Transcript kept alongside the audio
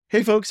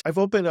Hey folks, I've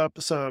opened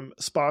up some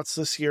spots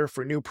this year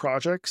for new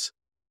projects.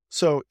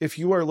 So if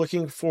you are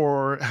looking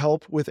for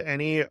help with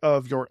any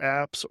of your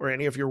apps or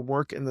any of your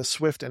work in the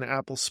Swift and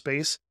Apple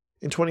space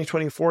in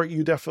 2024,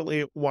 you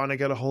definitely want to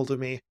get a hold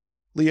of me.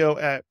 Leo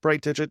at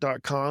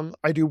brightdigit.com.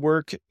 I do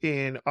work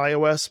in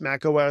iOS,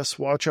 macOS,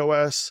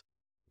 watchOS,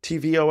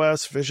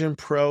 tvOS, Vision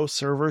Pro,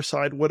 server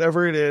side,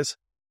 whatever it is.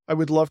 I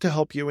would love to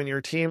help you and your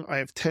team. I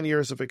have 10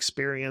 years of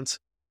experience.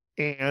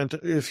 And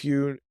if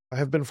you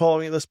have been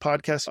following this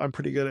podcast, I'm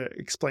pretty good at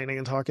explaining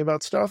and talking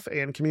about stuff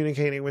and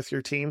communicating with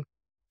your team.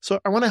 So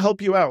I want to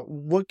help you out.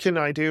 What can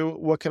I do?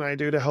 What can I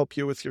do to help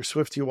you with your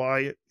Swift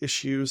UI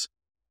issues,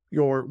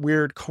 your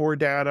weird core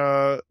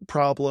data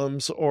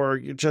problems, or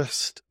you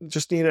just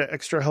need an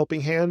extra helping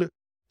hand?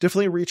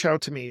 Definitely reach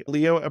out to me,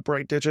 Leo at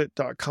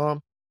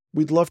brightdigit.com.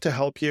 We'd love to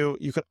help you.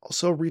 You can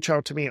also reach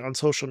out to me on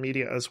social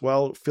media as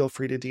well. Feel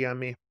free to DM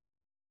me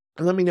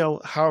and let me know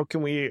how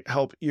can we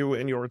help you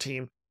and your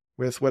team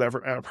with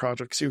whatever app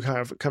projects you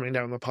have coming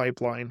down the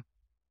pipeline.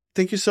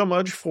 Thank you so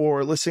much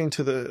for listening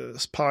to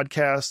this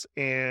podcast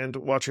and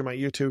watching my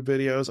YouTube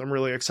videos. I'm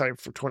really excited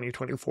for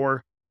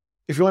 2024.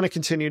 If you want to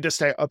continue to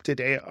stay up to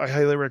date, I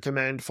highly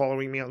recommend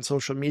following me on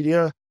social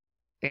media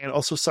and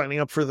also signing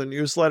up for the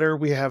newsletter.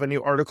 We have a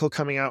new article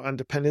coming out on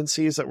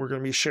dependencies that we're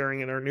going to be sharing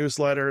in our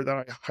newsletter that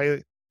I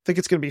highly think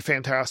it's going to be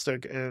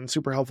fantastic and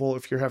super helpful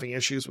if you're having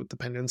issues with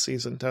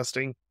dependencies and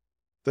testing.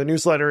 The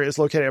newsletter is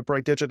located at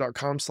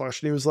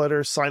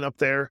brightdigit.com/newsletter. Sign up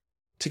there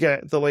to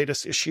get the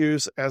latest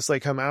issues as they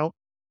come out.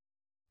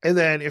 And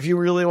then if you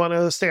really want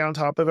to stay on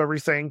top of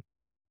everything,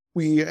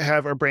 we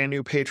have our brand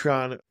new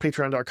Patreon,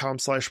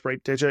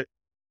 patreon.com/brightdigit,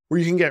 where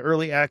you can get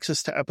early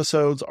access to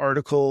episodes,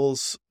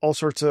 articles, all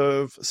sorts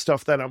of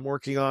stuff that I'm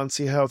working on,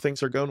 see how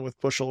things are going with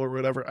Bushel or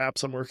whatever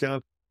apps I'm working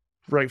on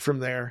right from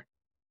there.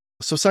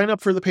 So sign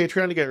up for the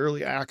Patreon to get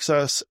early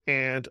access,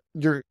 and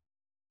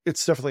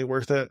it's definitely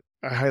worth it.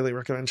 I highly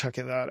recommend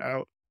checking that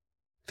out.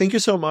 Thank you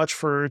so much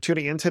for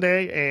tuning in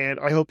today, and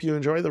I hope you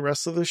enjoy the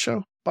rest of the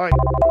show. Bye.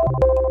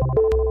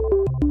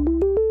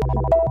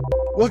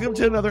 Welcome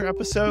to another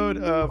episode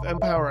of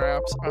Empower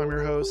Apps. I'm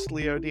your host,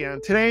 Leo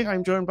Dian. Today,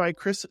 I'm joined by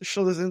Kris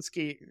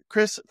Slazinski.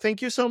 Kris,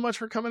 thank you so much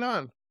for coming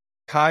on.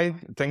 Hi,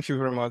 thank you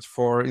very much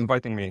for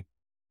inviting me.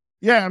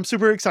 Yeah, I'm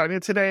super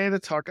excited today to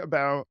talk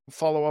about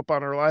follow up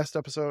on our last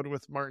episode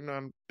with Martin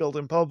on Build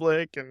in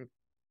Public and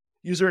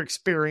user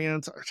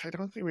experience, which I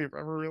don't think we've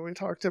ever really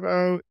talked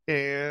about,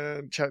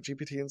 and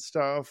ChatGPT and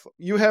stuff.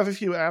 You have a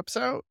few apps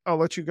out. I'll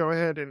let you go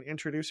ahead and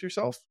introduce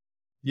yourself.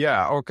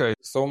 Yeah, okay.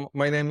 So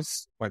my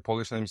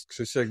Polish name is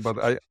Krzysiek,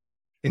 but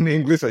in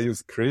English I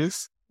use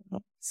Kris.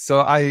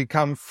 So I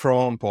come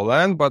from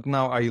Poland, but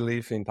now I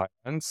live in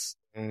Thailand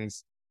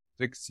since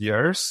 6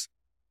 years.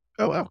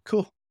 Oh, wow,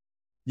 cool.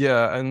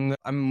 Yeah, and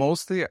I'm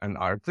mostly an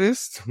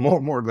artist,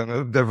 more than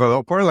a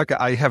developer. Like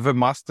I have a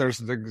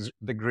master's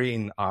degree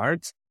in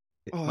art.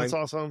 Oh, that's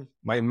awesome.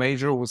 My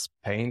major was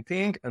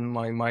painting and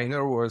my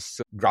minor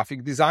was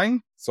graphic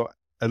design. So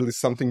at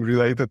least something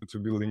related to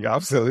building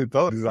apps a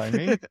little,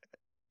 designing.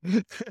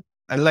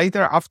 And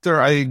later, after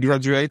I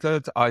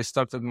graduated, I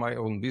started my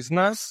own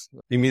business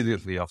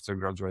immediately after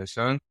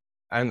graduation.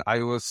 And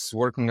I was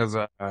working as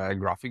a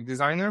graphic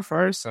designer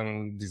first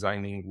and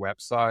designing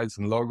websites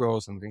and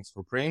logos and things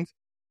for print.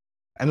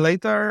 And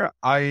later,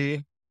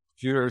 a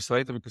few years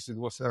later, because it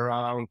was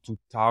around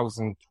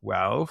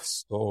 2012,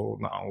 so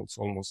now it's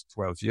almost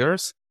 12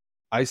 years,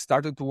 I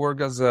started to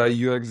work as a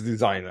UX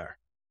designer.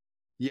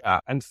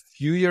 Yeah, and a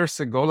few years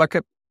ago,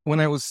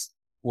 when I was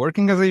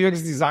working as a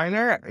UX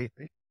designer,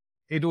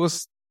 it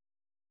was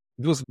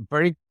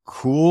very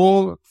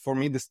cool for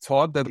me, this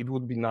thought that it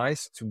would be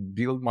nice to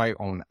build my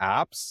own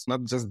apps,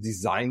 not just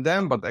design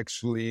them, but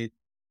actually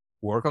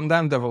work on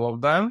them, develop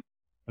them,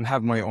 and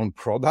have my own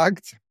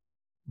product.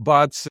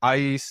 But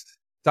I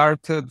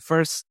started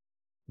first,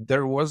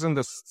 there wasn't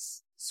a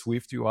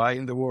Swift UI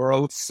in the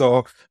world.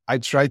 So I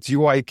tried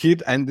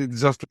UIKit and it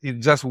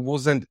just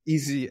wasn't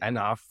easy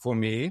enough for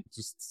me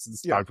to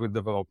start with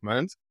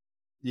development.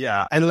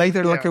 Yeah. And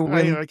later, I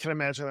can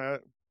imagine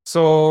that.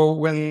 So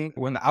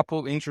when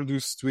Apple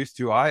introduced Swift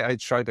UI, I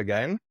tried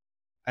again.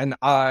 And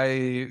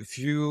a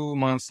few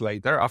months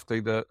later, after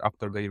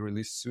they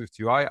released Swift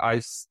UI,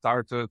 I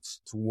started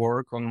to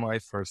work on my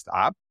first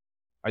app.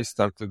 I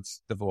started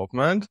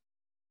development.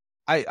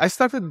 I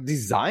started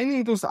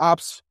designing those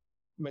apps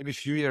maybe a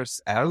few years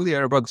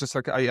earlier, but just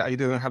I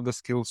didn't have the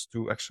skills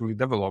to actually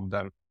develop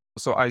them.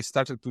 So I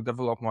started to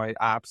develop my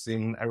apps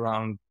in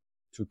around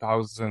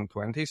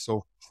 2020,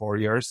 so 4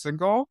 years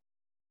ago.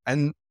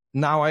 And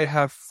now I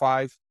have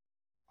 5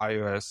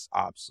 iOS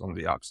apps on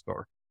the App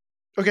Store.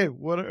 Okay,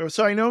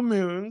 so I know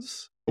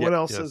Moons. What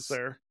else is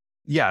there?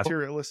 Yeah.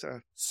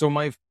 So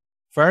my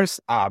first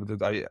app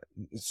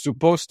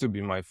supposed to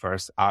be my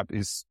first app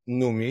is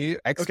Numi,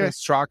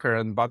 Expense Tracker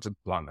and Budget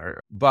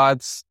Planner.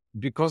 But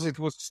because it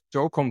was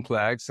so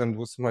complex and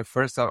was my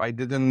first app, I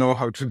didn't know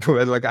how to do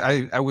it. Like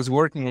I was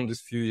working on this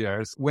few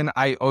years when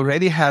I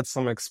already had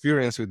some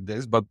experience with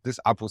this, but this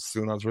app was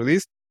still not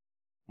released.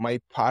 My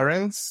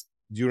parents,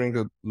 during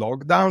the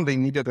lockdown, they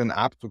needed an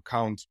app to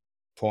count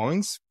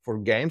points for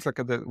games, like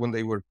when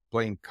they were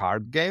playing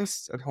card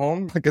games at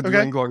home, like Okay.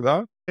 doing like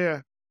that.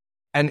 Yeah.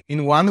 And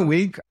in 1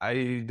 week,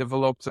 I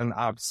developed an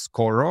app,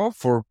 Scoro,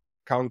 for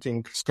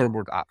counting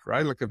scoreboard app,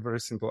 right? Like a very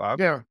simple app.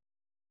 Yeah.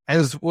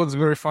 And what's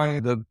very funny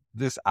that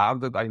this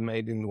app that I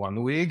made in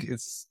 1 week,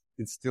 it's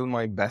still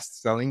my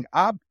best selling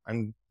app.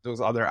 And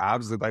those other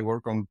apps that I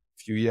work on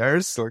few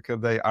years, like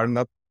they are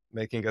not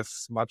making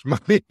as much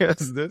money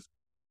as this.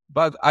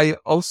 But I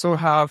also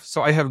have,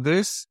 so I have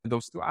those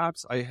two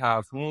apps. I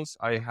have Moons,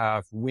 I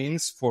have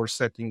Wins for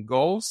setting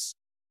goals.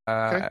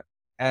 Okay.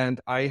 And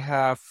I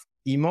have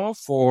Emo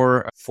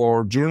for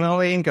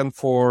journaling and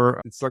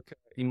for, it's like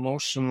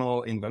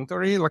emotional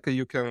inventory. Like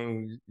you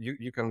can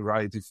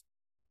write if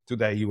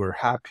today you were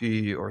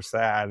happy or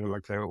sad,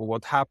 like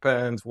what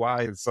happened,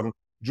 why, some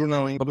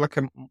journaling, but like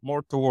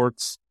more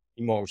towards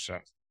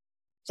emotions.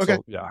 Okay.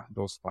 So yeah,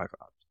 those 5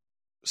 apps.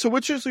 So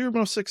which is your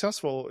most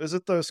successful? Is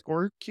it the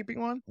scorekeeping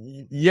one?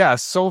 Yeah,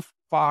 so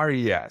far,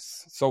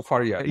 yes.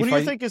 What do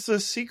you think is the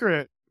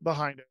secret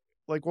behind it?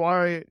 Like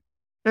why?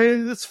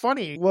 It's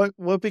funny.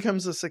 What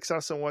becomes a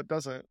success and what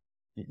doesn't?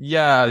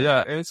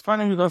 Yeah. It's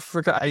funny because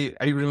like,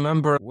 I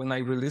remember when I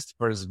released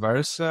first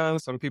version,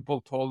 some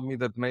people told me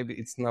that maybe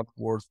it's not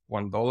worth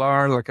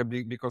 $1,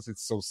 like because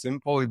it's so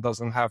simple, it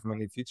doesn't have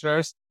many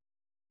features.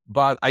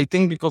 But I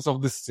think because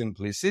of the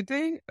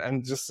simplicity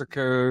and just like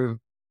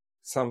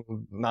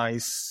some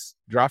nice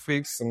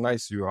graphics, some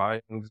nice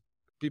UI, and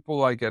people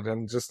like it.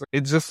 And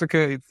it's just like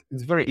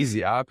it's very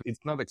easy app.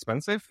 It's not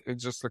expensive.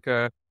 It's just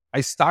like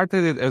I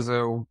started it as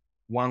a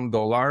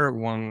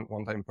 $1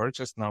 one-time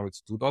purchase. Now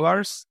it's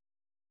 $2.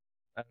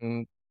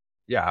 And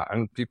yeah,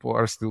 and people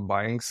are still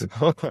buying. So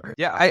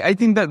yeah, I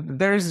think that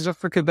there is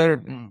just like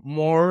there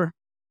more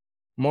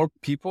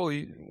people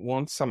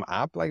want some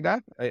app like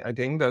that. I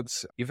think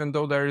that even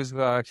though there is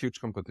a huge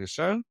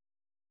competition,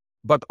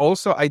 but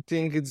also I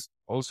think it's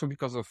also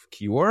because of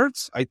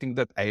keywords. I think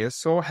that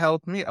ASO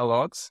helped me a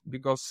lot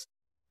because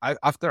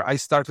after I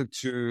started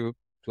to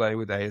play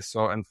with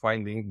ASO and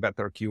finding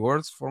better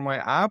keywords for my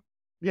app,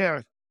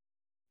 Yeah.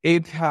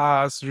 it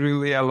has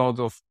really a lot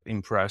of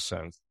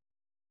impressions.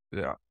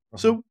 Yeah.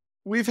 So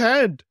we've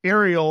had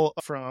Ariel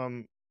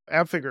from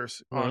App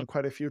Figures on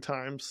quite a few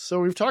times. So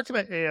we've talked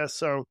about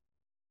ASO,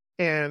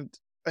 and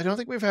I don't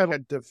think we've had a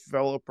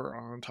developer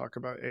on talk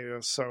about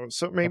ASO.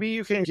 So maybe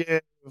you can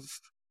give,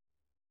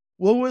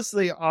 what was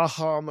the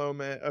aha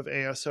moment of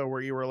ASO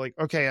where you were like,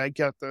 okay, I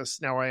get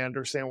this. Now I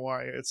understand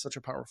why it's such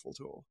a powerful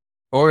tool.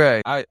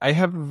 Okay. I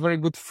have a very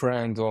good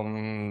friend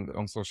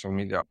on social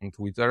media, on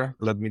Twitter.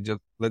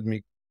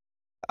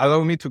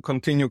 Allow me to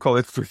continue call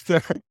it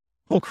Twitter.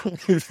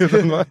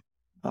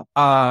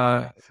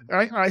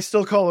 I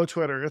still call it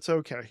Twitter. It's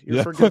okay.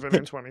 You're forgiven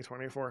in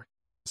 2024.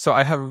 So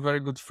I have a very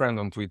good friend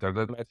on Twitter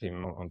that met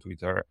him on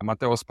Twitter,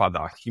 Mateo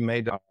Spada. He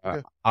made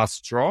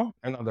Astro,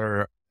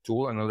 another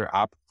tool, another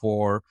app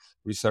for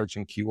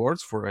researching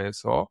keywords for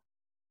ASO.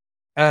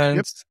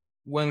 And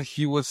when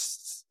he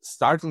was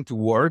starting to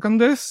work on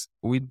this,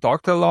 we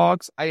talked a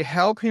lot. I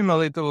helped him a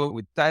little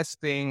with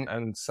testing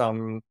and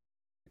some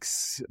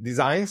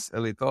designs a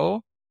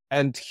little.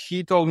 And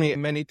he told me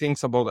many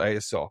things about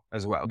ASO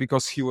as well,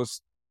 because he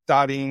was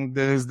studying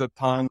this, the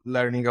time,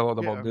 learning a lot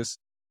about this.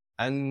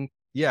 And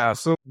yeah,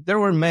 so there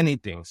were many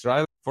things,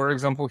 right? For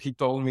example, he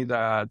told me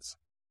that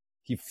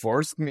he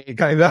forced me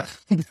kind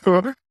of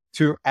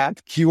to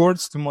add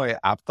keywords to my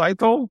app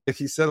title.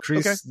 He said,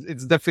 Kris,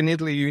 it's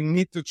definitely, you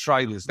need to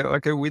try this.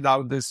 Like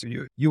without this,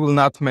 you will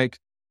not make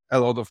a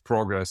lot of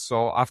progress.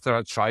 So after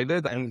I tried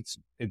it and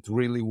it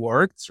really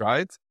worked,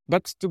 right?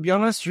 But to be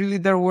honest, really,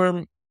 there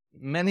were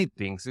many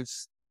things.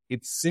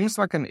 It seems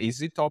like an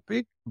easy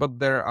topic, but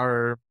there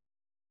are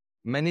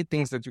many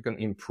things that you can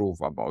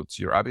improve about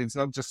your app. It's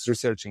not just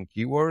researching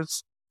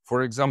keywords.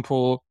 For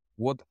example,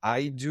 what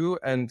I do,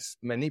 and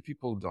many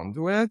people don't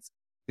do it,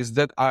 is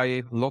that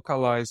I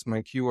localize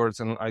my keywords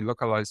and I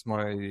localize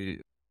my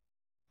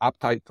app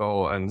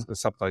title and the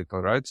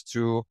subtitle, right?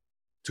 To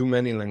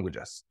many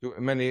languages,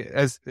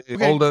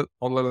 all the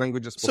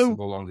languages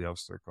possible on the App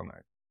Store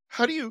Connect.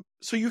 How do you,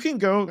 so you can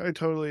go, I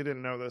totally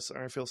didn't know this and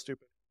I feel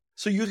stupid.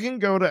 So you can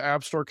go to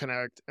App Store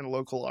Connect and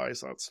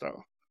localize that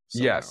stuff.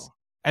 Somehow. Yes.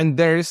 And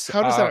there's,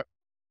 how does that,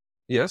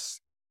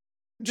 yes.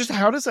 Just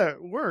how does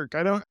that work?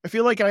 I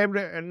feel like I've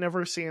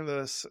never seen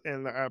this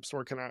in the App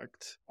Store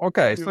Connect.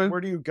 Okay. Where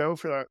do you go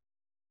for that?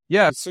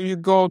 Yeah. So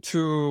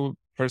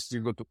first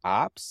you go to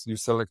apps, you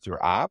select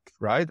your app,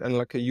 right? And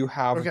like you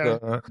have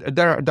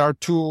there are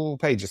 2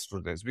 pages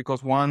for this,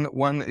 because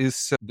one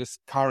is this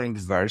current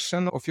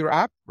version of your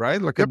app,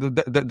 right? Like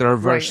there are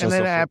versions.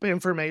 And then app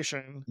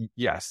information.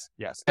 Yes.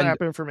 And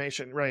app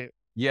information, right.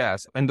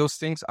 Yes. And those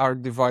things are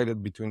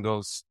divided between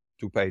those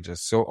 2 pages.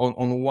 So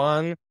on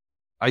one,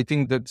 I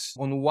think that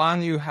on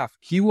one you have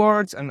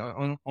keywords, and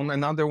on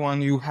another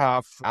one you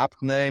have app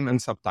name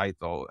and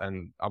subtitle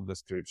and app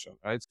description,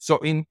 right? So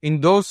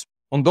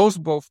on those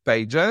both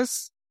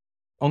pages,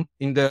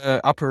 in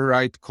the upper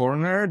right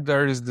corner,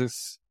 there is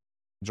this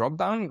drop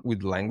down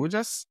with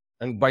languages.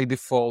 And by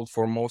default,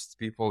 for most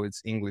people,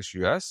 it's English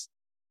US.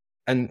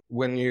 And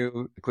when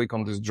you click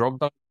on this drop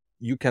down,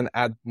 you can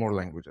add more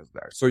languages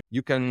there. So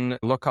you can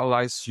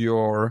localize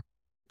your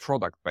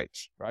product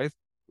page, right?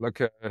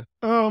 Like,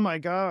 Oh my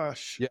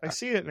gosh. I yeah,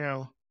 see it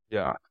now.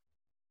 yeah.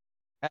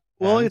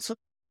 Well, And it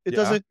yeah,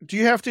 doesn't, do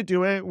you have to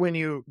do it when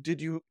do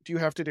you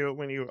have to do it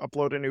when you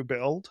upload a new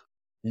build?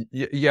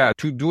 yeah.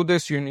 To do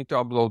this, you need to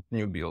upload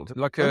new build.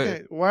 Like,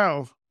 Okay.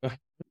 Wow.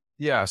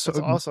 yeah. That's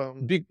So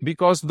awesome.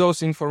 because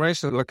those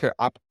information, like a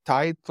app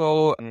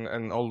title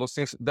and all those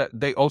things, that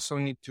they also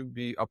need to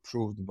be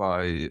approved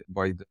by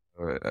the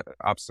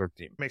App Store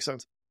team. Makes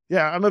sense.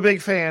 Yeah, I'm a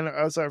big fan.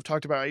 As I've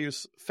talked about, I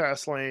use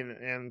Fastlane,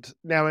 and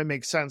now it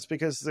makes sense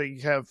because they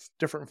have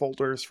different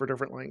folders for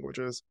different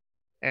languages.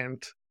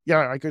 And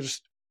yeah, I could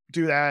just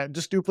do that,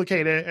 just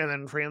duplicate it and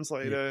then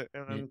translate it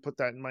and then put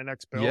that in my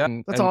next build.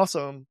 Yeah, That's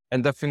awesome.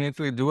 And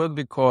definitely do it,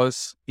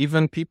 because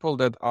even people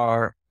that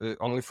are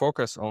only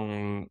focused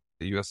on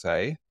the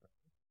USA,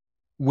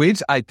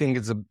 which I think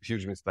is a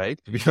huge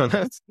mistake, to be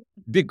honest,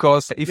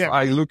 because if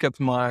I look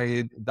at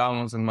my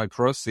downloads and my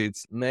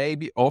proceeds,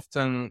 maybe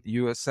often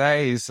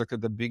USA is like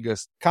the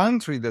biggest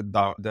country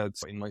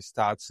that's in my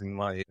stats, in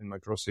my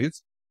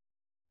proceeds.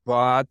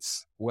 But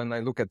when I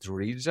look at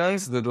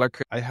regions, that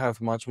like I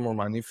have much more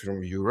money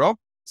from Europe,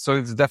 so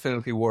it's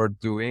definitely worth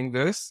doing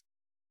this.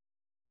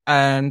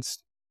 And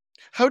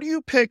how do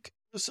you pick?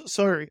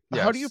 Sorry,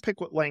 yes. How do you pick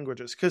what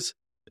languages? Because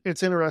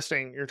it's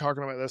interesting you're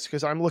talking about this,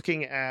 because I'm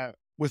looking at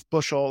with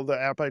Bushel, the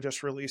app I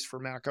just released for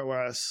Mac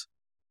OS,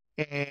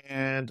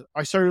 and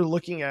I started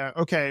looking at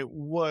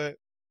what.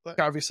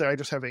 Obviously, I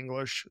just have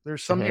English.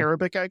 There's some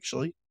Arabic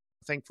actually,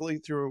 thankfully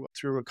through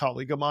a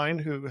colleague of mine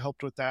who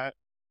helped with that.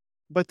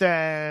 But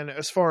then,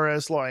 as far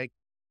as like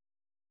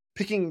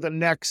picking the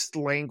next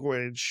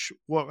language,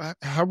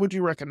 how would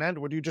you recommend?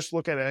 Would you just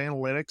look at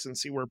analytics and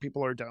see where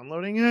people are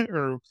downloading it,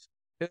 or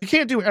you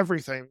can't do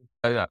everything?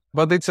 Yeah,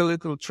 but it's a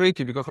little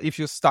tricky, because if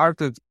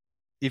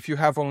you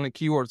have only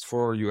keywords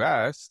for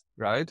US,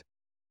 right?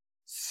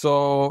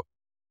 So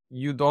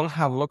you don't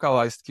have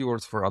localized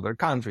keywords for other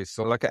countries.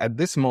 So like at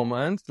this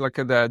moment, like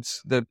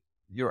that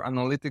your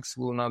analytics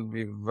will not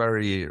be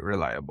very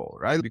reliable,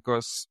 right?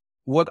 Because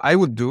what I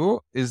would do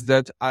is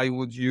that I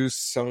would use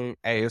some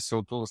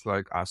ASO tools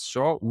like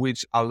Astro,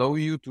 which allow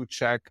you to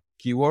check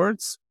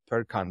keywords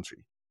per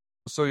country.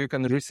 So you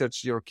can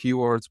research your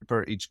keywords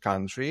per each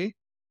country,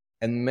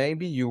 and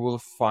maybe you will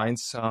find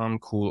some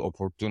cool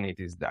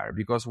opportunities there.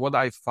 Because what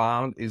I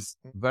found is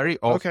very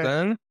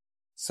often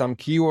some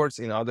keywords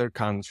in other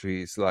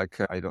countries, like,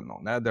 I don't know,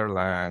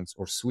 Netherlands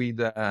or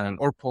Sweden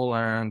or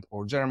Poland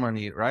or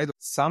Germany, right?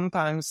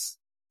 Sometimes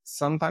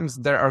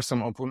there are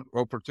some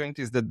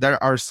opportunities that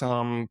there are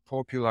some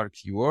popular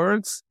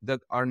keywords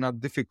that are not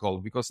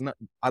difficult, because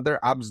other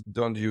apps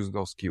don't use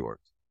those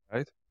keywords,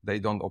 right? They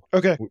don't.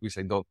 We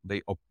say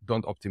they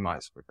don't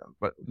optimize for them,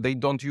 but they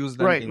don't use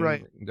them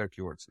in their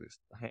keywords list.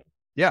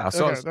 Yeah.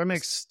 So that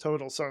makes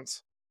total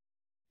sense.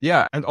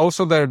 Yeah. And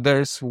also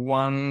there's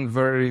one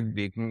very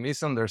big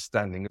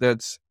misunderstanding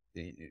that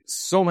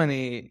so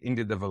many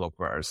indie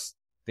developers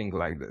think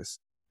like this,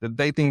 that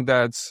they think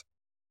that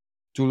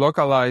to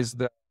localize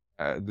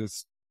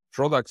this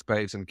product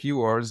page and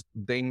keywords,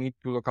 they need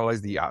to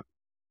localize the app.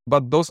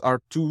 But those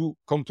are two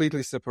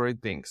completely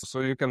separate things.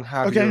 So you can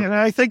have and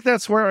I think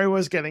that's where I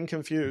was getting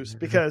confused,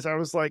 because I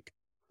was like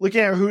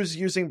looking at who's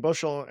using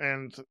Bushel,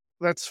 and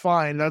that's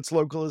fine. That's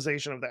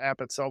localization of the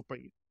app itself, but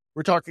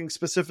we're talking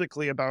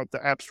specifically about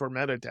the App Store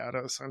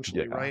metadata,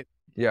 essentially, right?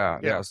 Yeah.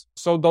 Yes.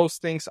 So those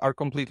things are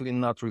completely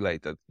not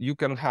related. You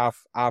can have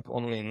app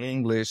only in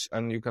English,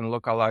 and you can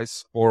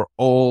localize for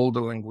all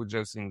the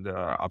languages in the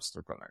App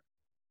Store Connect.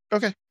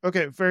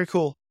 Okay. Very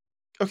cool.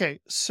 Okay.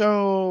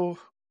 So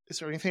is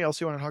there anything else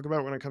you want to talk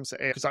about when it comes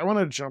to AI? Because I want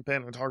to jump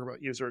in and talk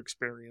about user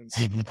experience.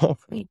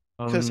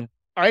 Because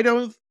I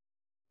don't...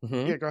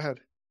 Yeah, go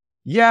ahead.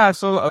 Yeah,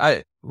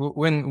 so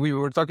when we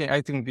were talking,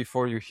 I think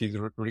before you hit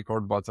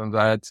record button,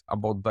 that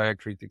about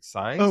diacritic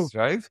signs,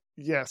 right?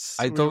 Yes.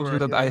 I told you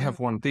that I have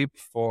one tip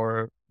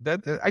for that.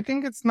 I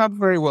think it's not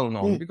very well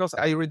known, because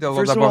I read a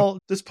lot about... First of all,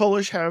 does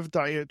Polish have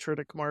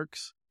diacritic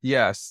marks?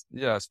 Yes,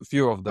 a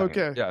few of them.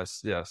 Okay.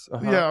 Yes. Yeah,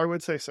 I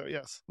would say so,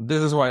 yes.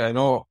 This is why I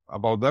know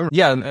about them.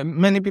 Yeah,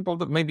 many people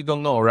that maybe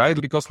don't know, right?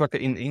 Because like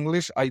in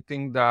English, I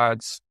think that,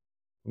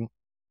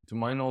 to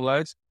my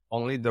knowledge,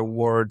 only the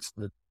words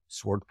that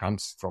this word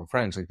comes from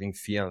French. I think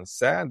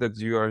fiancé, that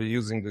you are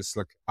using this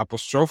like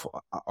apostrophe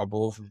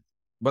above,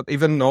 but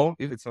even no,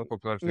 if it's not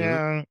popular.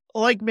 Yeah,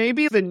 like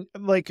maybe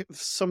like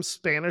some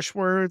Spanish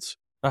words,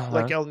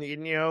 like El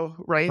Nino,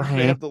 right?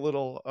 They have the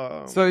little.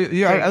 So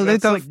yeah, a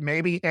little like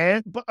maybe,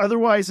 but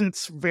otherwise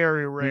it's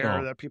very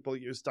rare that people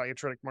use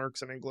diacritic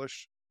marks in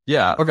English.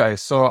 Yeah. Okay.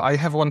 So I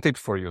have one tip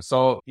for you.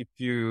 So if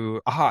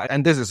you,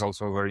 and this is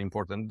also very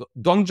important.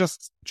 Don't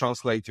just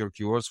translate your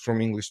keywords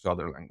from English to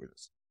other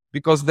languages,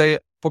 because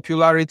the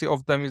popularity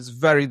of them is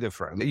very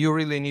different. You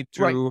really need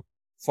to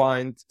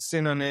find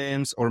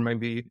synonyms, or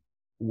maybe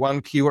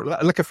one keyword,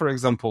 like for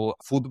example,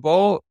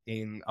 football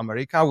in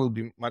America will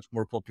be much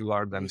more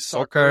popular than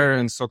soccer,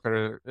 and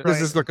soccer. Right.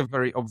 This is like a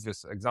very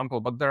obvious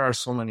example, but there are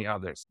so many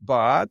others.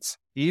 But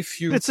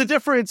if you, it's a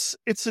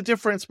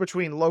difference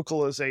between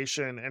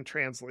localization and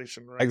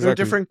translation, right? Exactly. There are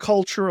different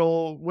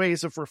cultural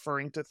ways of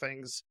referring to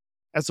things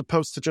as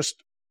opposed to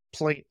just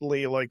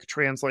plainly like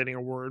translating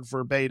a word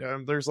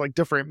verbatim. There's like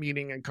different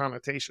meaning and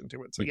connotation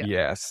to it. So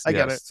I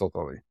get it.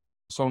 Totally.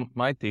 So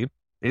my tip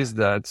is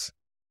that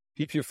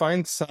if you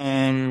find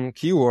some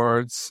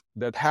keywords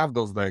that have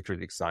those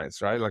diacritic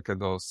signs, right? Like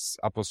those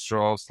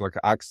apostrophes, like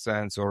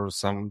accents or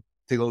some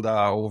tilde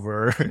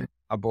over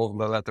above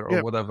the letter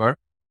or whatever,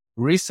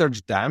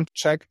 research them,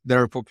 check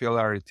their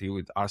popularity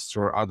with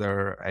Astro or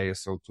other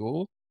ASO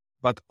tool,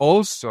 but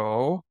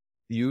also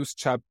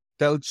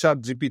tell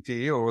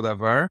ChatGPT or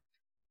whatever,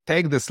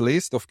 take this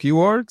list of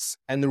keywords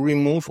and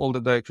remove all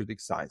the diacritic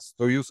signs.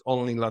 So use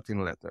only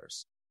Latin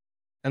letters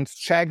and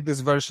check this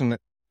version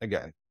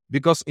again.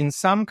 Because in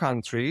some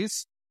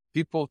countries,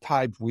 people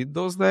type with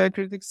those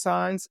diacritic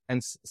signs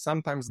and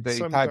sometimes they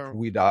type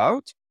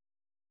without.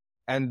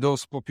 And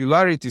those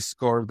popularity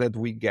scores that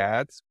we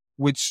get,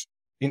 which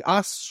in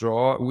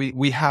Astro,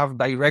 we have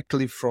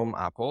directly from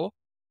Apple,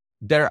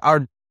 there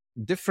are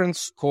different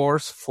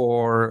scores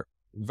for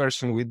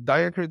version with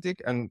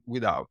diacritic and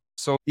without.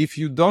 So if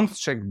you don't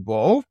check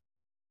both,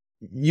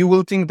 you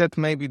will think that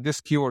maybe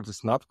this keyword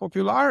is not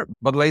popular,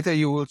 but later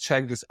you will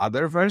check this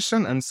other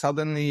version and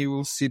suddenly you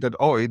will see that,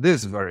 oh, it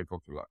is very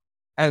popular.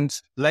 And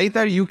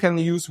later you can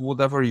use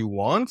whatever you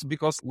want,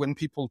 because when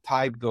people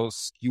type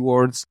those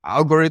keywords,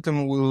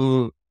 algorithm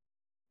will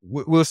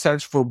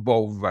search for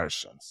both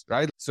versions,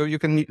 right? So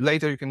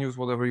later you can use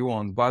whatever you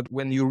want. But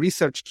when you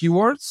research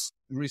keywords,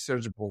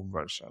 research both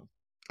versions.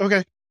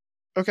 Okay.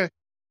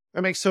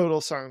 That makes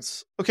total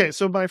sense. Okay,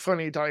 so my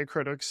funny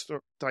diacritic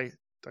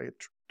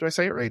do I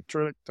say it right?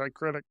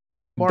 Diacritic.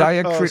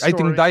 I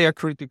think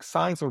diacritic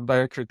signs or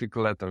diacritic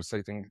letters.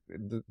 I think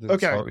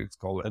that's how it's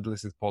called. At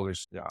least it's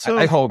Polish. Yeah. So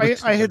I hope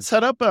I had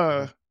set up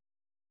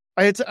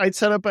I'd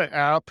set up an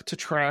app to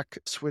track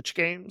Switch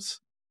games,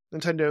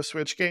 Nintendo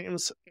Switch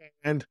games,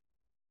 and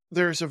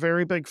there's a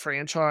very big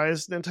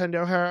franchise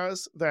Nintendo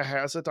has that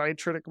has a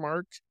diacritic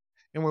mark.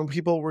 And when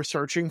people were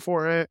searching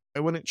for it,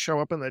 it wouldn't show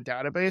up in the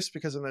database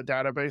because in the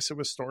database it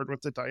was stored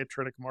with the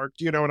diacritic mark.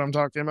 Do you know what I'm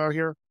talking about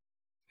here?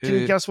 Can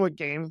you guess what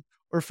game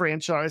or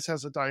franchise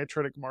has a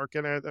diacritic mark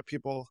in it that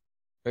people...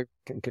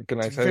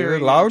 Can I say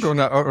it loud or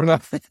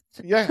not?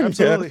 Yeah,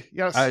 absolutely.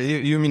 Yes.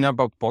 You mean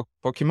about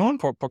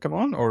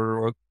Pokemon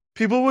or what?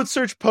 People would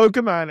search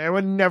Pokemon and it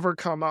would never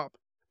come up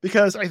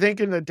because I think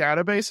in the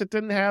database it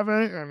didn't have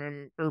it,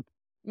 or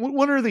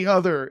one or the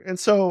other. And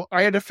so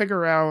I had to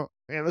figure out,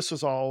 and this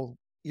was all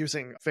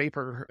using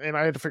Vapor, and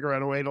I had to figure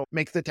out a way to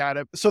make the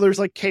data. So there's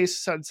like case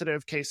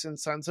sensitive, case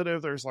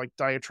insensitive. There's like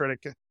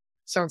diacritic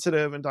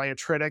sensitive and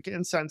diacritic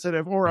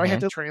insensitive, or I had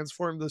to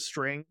transform the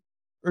string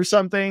or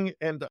something.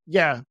 And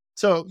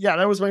so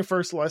that was my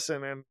first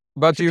lesson in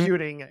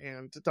computing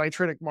and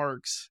diacritic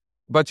marks.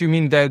 But you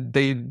mean that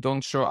they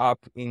don't show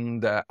up in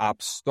the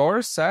App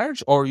Store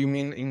search, or you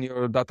mean in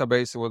your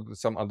database with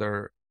some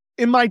other?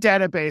 In my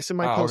database, in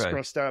my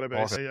Postgres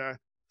database. Okay. Yeah.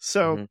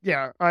 So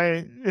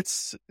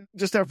it's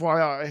just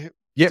FYI.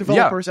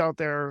 Developers out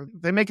there,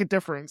 they make a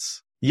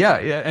difference. Yeah.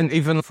 And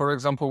even, for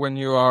example, when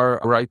you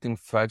are writing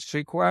fetch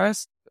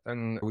requests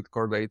and with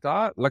core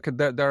data, like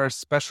there are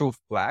special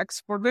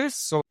flags for this.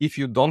 So if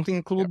you don't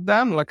include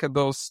them, like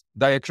those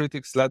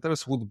diacritic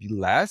letters would be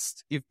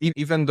less.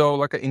 Even though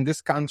like in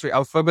this country,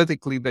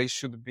 alphabetically, they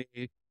should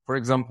be, for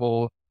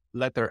example,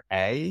 letter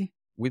A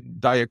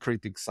with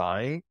diacritic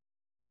sign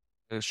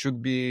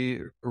should be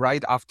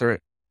right after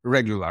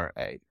regular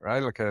A,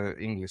 right? Like a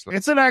English.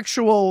 It's an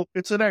actual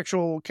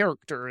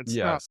character.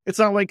 It's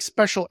not like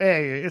special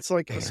A. It's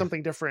like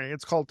something different.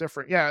 It's called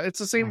different. Yeah. It's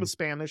the same with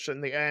Spanish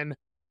and the N.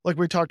 Like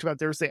we talked about,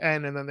 there's the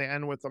N and then the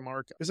N with the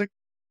mark. Is it?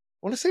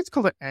 I want to say it's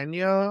called an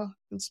Enya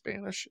in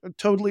Spanish.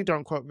 Totally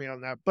don't quote me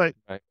on that. But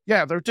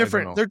yeah, they're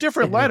different. They're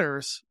different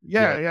letters.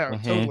 Yeah,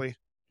 totally.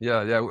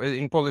 Yeah.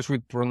 In Polish, we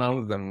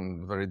pronounce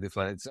them very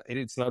different.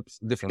 It's not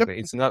differently.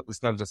 Yep.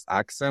 It's not just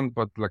accent,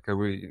 but like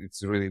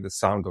it's really the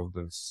sound of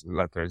this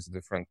letter is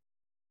different.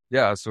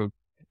 Yeah. So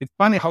it's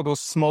funny how those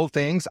small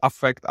things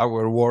affect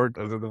our work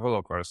as a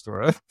developers,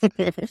 right?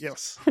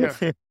 Yes.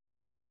 Yeah.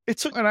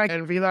 And I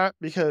envy that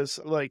because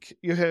like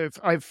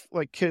I've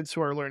like kids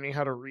who are learning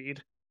how to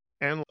read,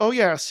 and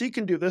C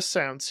can do this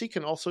sound, C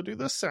can also do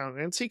this sound,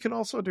 and C can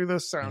also do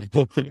this sound,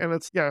 and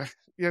it's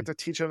you have to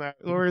teach them that.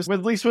 Whereas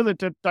at least with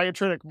a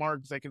diacritic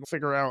mark, they can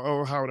figure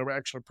out how to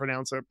actually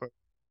pronounce it.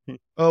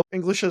 But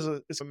English is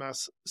a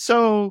mess.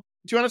 So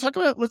do you want to talk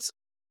about let's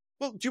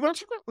talk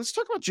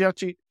about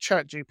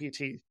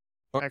ChatGPT.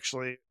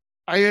 Actually,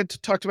 I had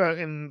talked about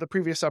in the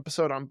previous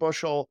episode on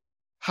Bushel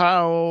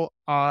how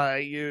I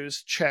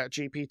use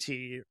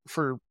ChatGPT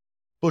for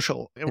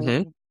Bushel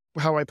and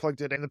how I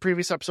plugged it in. The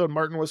previous episode,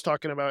 Martin was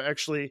talking about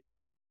actually,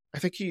 I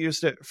think he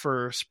used it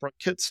for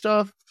SprintKit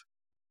stuff.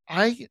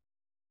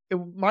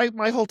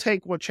 My whole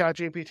take with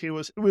ChatGPT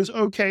was it was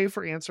okay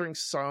for answering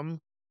some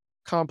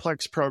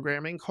complex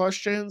programming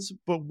questions,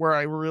 but where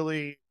I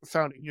really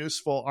found it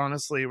useful,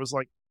 honestly, it was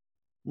like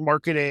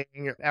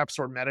marketing, app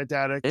store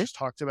metadata, just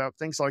talked about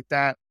things like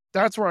that.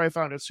 That's where I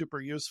found it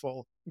super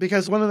useful,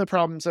 because one of the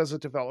problems as a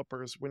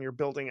developer is when you're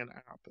building an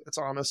app, it's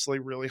honestly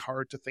really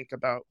hard to think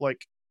about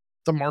like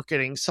the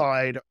marketing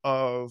side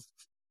of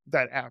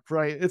that app,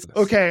 right? It's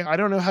okay, I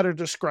don't know how to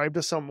describe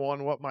to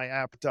someone what my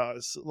app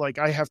does. Like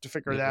I have to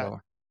figure that.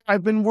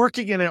 I've been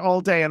working in it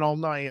all day and all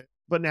night,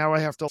 but now I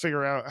have to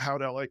figure out how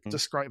to like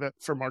describe it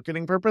for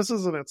marketing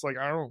purposes. And it's like,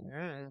 I don't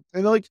know.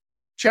 And like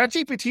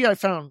ChatGPT, I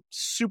found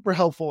super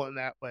helpful in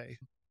that way.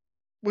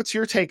 What's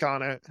your take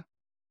on it?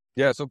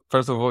 Yeah. So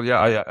first of all, yeah,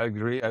 I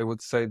agree. I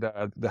would say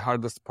that the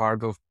hardest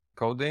part of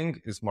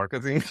coding is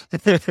marketing.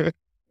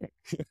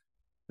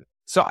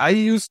 So I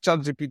use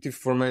ChatGPT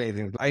for many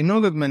things. I know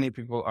that many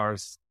people are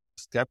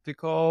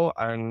skeptical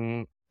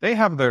and they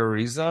have their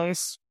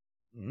reasons.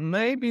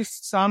 Maybe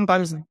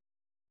sometimes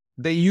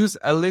they use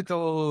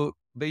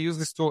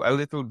this tool a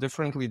little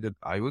differently than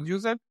I would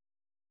use it.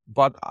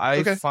 But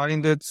I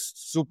find it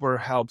super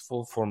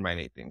helpful for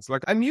many things.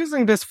 Like I'm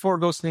using this for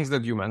those things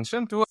that you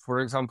mentioned too. For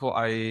example,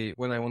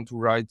 when I want to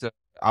write an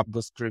app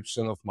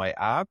description of my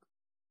app,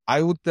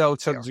 I would tell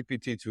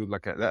ChatGPT to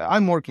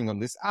I'm working on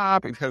this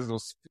app. It has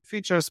those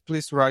features.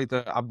 Please write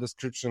an app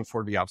description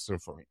for the App Store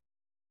for me.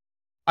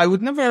 I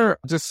would never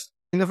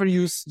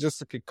use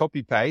just like a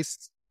copy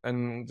paste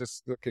and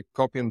just like a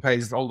copy and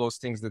paste all those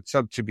things that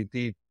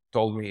ChatGPT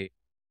told me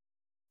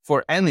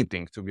for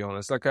anything, to be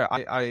honest. Like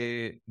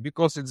I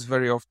because it's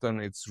very often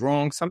it's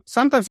wrong.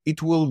 Sometimes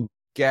it will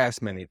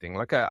guess many things,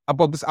 like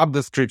about this app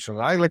description,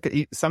 right?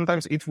 Like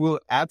sometimes it will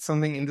add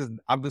something in the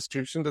app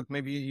description that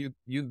maybe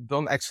you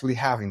don't actually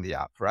have in the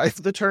app, right?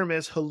 The term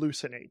is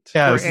hallucinate.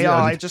 Yes, where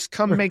AI just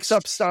makes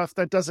up stuff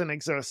that doesn't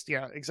exist.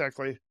 Yeah,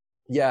 exactly.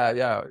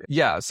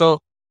 Yeah. So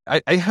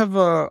I have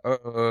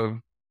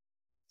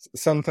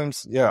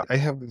sometimes, I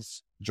have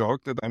this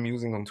joke that I'm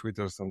using on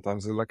Twitter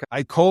sometimes. Like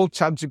I call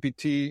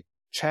ChatGPTovski,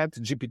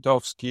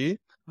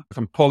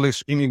 some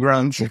Polish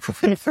immigrant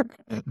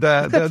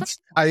that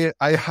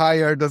I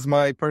hired as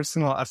my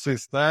personal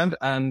assistant,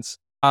 and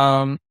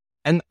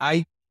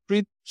I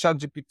treat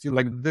ChatGPT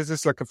like this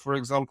is like for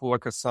example,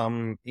 like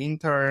some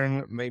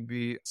intern,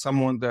 maybe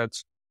someone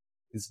that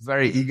is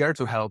very eager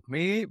to help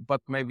me,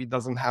 but maybe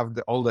doesn't have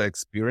all the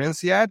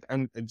experience yet,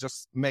 and it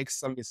just makes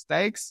some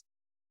mistakes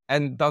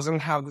and doesn't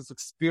have this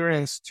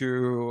experience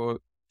to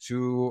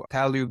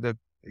tell you that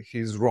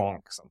he's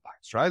wrong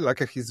sometimes, right?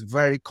 Like he's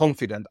very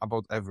confident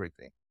about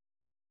everything,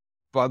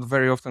 but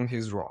very often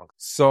he's wrong.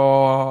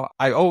 So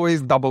I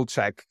always double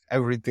check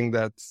everything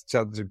that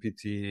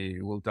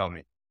ChatGPT will tell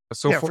me.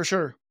 So for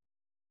sure.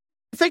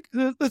 I think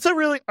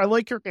I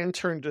like your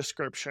intern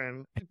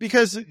description,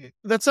 because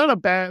that's not a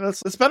bad,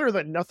 it's better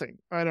than nothing.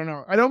 I don't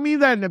know. I don't mean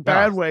that in a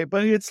bad way,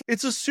 but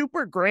it's a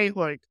super great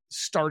like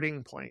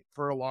starting point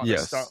for a lot of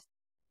stuff.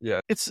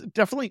 Yeah. It's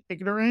definitely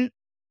ignorant.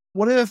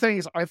 One of the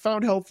things I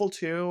found helpful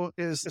too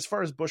is, as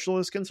far as Bushel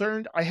is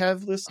concerned, I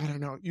have this, I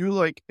don't know,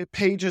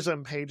 pages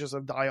and pages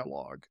of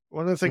dialogue.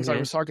 One of the things I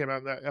was talking about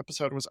in that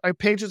episode was I have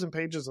pages and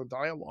pages of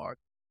dialogue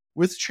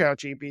with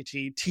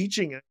ChatGPT,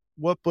 teaching it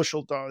what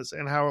Bushel does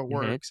and how it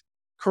works,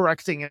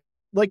 correcting it.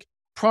 Like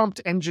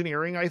prompt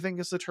engineering, I think,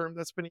 is the term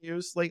that's been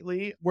used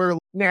lately, where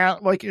now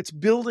like it's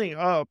building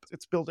up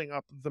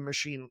the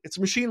machine. It's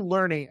machine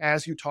learning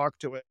as you talk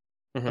to it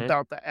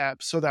about the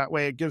app, so that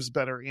way it gives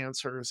better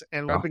answers.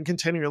 And I've been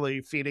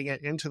continually feeding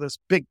it into this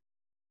big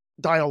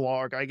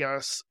dialogue, I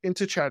guess,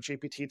 into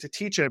ChatGPT to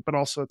teach it, but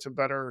also to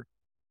better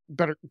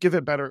give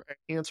it better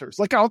answers.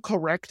 Like I'll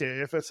correct it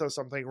if it says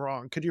something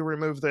wrong. Could you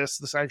remove this?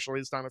 This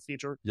actually is not a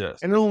feature. Yes.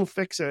 And it'll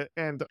fix it.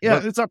 And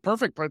it's not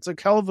perfect, but it's a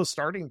hell of a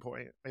starting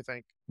point, I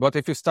think. But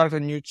if you start a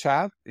new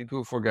chat, it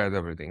will forget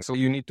everything. So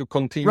you need to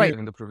continue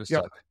in the previous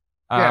chat.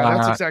 Yeah,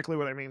 that's exactly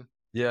what I mean.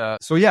 Yeah.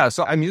 So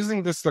I'm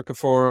using this like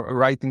for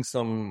writing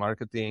some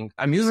marketing.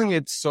 I'm using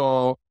it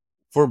for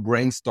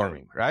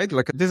brainstorming, right?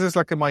 Like this is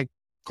like my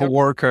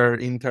coworker,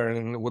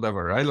 intern,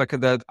 whatever, right? Like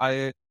that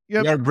we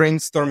are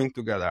brainstorming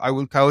together. I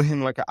will tell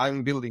him like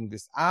I'm building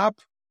this app.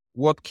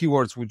 What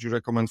keywords would you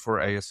recommend for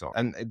ASO?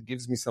 And it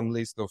gives me some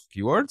list of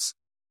keywords,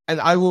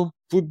 and I will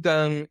put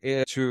them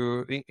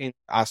in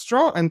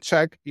Astro and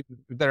check if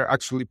they're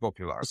actually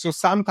popular. So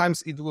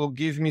sometimes it will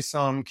give me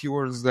some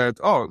keywords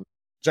that,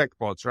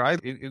 jackpot, right?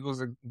 It was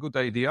a good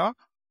idea,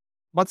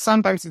 but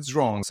sometimes it's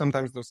wrong.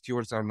 Sometimes those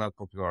keywords are not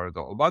popular at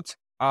all, but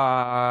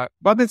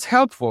it's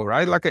helpful,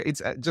 right? Like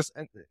it's just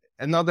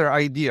another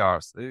idea.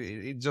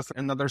 It's just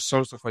another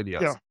source of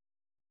ideas. Yeah.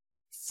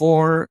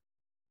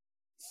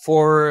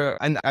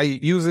 And I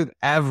use it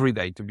every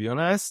day, to be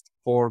honest,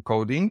 for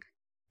coding.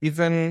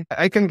 Even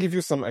I can give you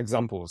some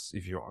examples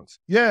if you want.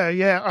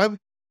 Yeah.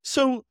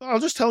 So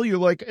I'll just tell you,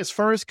 like, as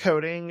far as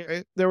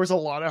coding, there was a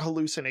lot of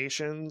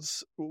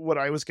hallucinations. What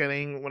I was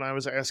getting when I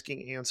was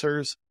asking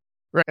answers,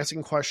 or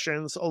asking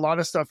questions, a lot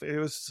of stuff.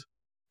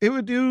 It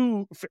would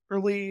do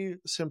fairly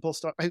simple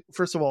stuff.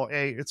 First of all,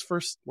 its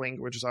first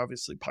language is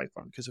obviously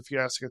Python, because if you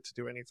ask it to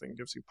do anything, it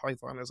gives you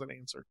Python as an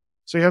answer.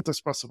 So you have to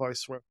specify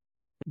Swift.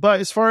 But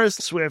as far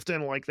as Swift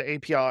and like the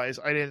APIs,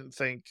 I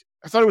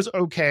thought it was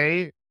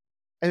okay.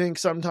 I think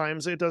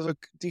sometimes it does a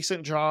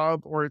decent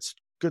job or it's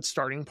good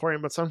starting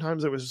point, but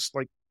sometimes it was just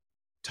like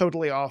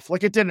totally off.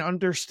 Like it didn't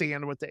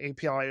understand what the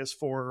API is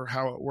for or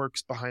how it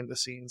works behind the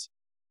scenes.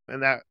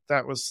 And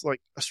that was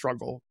like a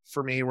struggle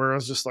for me where I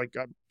was just like,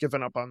 I'm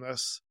giving up on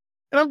this.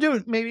 And I'm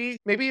doing maybe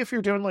if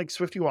you're doing like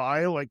Swift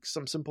UI, like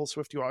some simple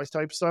Swift UI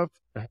type stuff,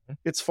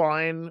 it's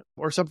fine.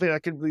 Or something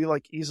that can be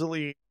like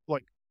easily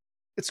like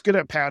it's good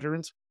at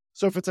patterns.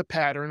 So if it's a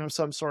pattern of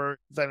some sort,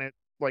 then it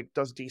like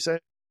does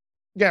decent.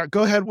 Yeah,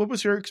 go ahead. What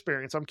was your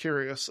experience? I'm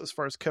curious as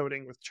far as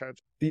coding with Chat.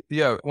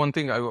 Yeah, one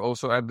thing I will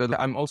also add that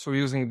I'm also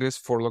using this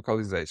for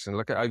localization.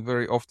 Like I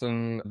very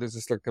often, this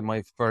is like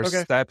my first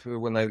step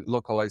when I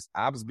localize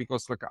apps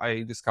because like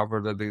I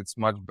discovered that it's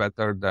much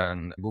better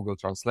than Google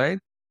Translate.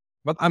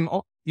 But I'm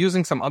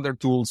using some other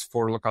tools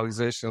for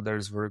localization.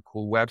 There's a very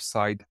cool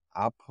website,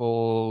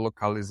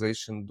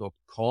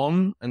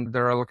 applelocalization.com, and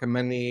there are like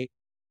many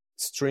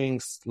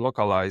strings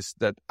localized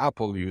that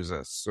Apple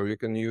uses. So you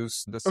can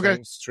use the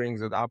same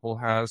strings that Apple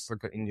has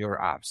like in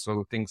your app.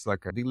 So things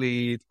like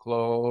delete,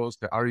 close,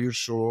 are you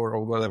sure,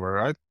 or whatever,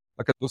 right?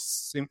 Like those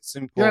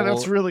simple. Yeah,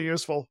 that's really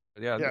useful.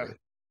 Yeah.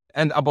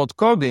 And about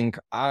coding,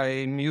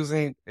 I'm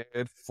using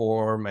it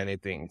for many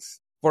things.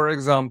 For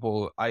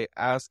example, I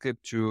ask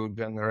it to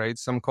generate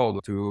some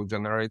code, to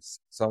generate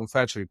some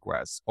fetch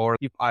requests, or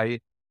if I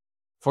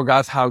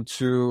forgot how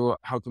to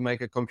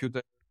make a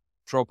computer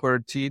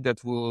property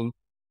that will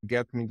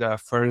get me the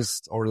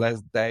first or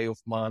last day of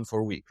month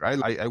or week,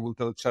 right? I will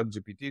tell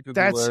ChatGPT to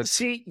do it.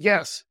 See,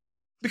 yes.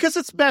 Because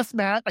it's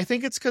I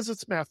think it's because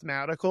it's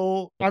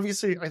mathematical.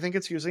 Obviously, I think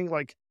it's using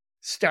like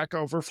Stack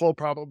Overflow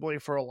probably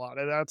for a lot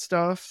of that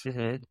stuff.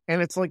 And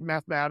it's like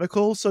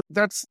mathematical. So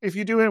that's, if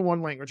you do it in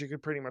one language, you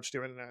could pretty much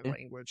do it in that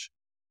language.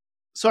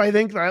 So I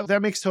think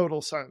that makes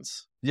total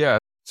sense. Yeah.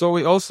 So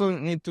we also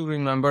need to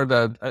remember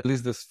that at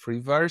least this free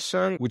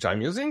version, which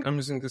I'm using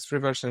this free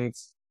version.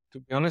 To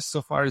be honest,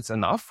 so far it's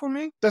enough for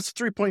me. That's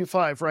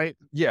 3.5, right?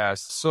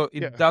 Yes. So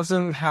it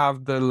doesn't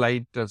have the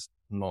latest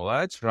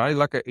knowledge, right?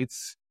 Like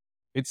it's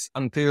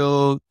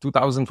until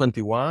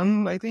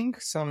 2021, I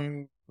think,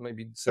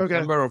 maybe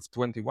September of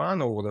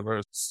 21 or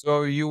whatever.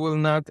 So you will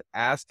not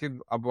ask it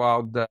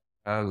about the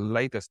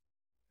latest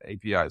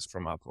APIs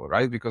from Apple,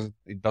 right? Because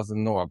it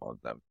doesn't know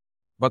about them.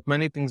 But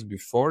many things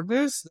before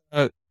this,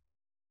 as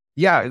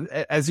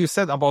you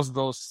said about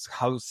those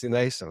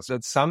hallucinations,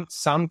 that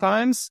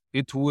sometimes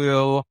it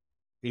will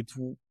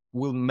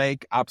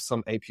make up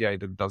some API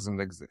that doesn't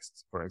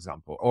exist, for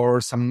example,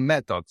 or some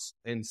methods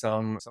in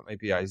some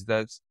APIs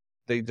that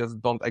they just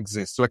don't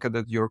exist, like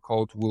that your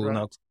code will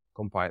not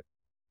compile.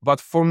 But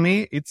for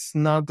me, it's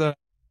not a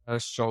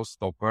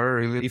showstopper,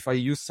 really. If I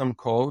use some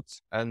code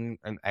and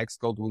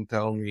Xcode will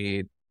tell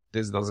me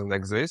this doesn't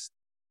exist,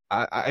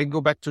 I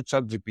go back to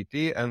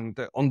ChatGPT and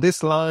on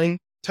this line,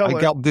 I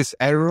got this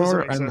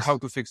error and how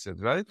to fix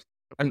it, right?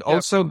 And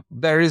also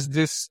there is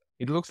this,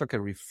 it looks like a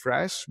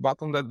refresh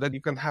button that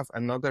you can have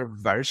another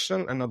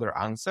version, another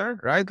answer,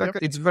 right? Like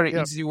it's very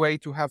easy way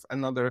to have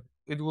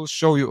it will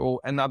show you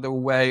another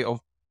way of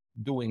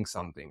doing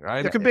something,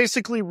 right? It could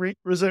basically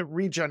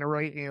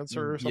regenerate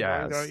answer or something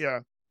like that. Yeah.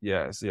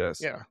 Yes. Yeah.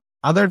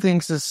 Other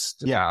things is,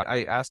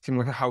 I ask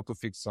him how to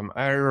fix some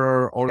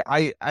error, or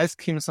I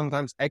ask him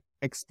sometimes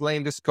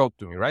explain this code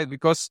to me, right?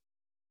 Because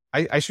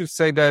I should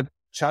say that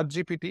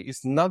ChatGPT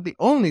is not the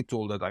only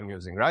tool that I'm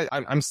using, right?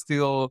 I'm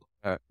still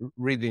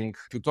reading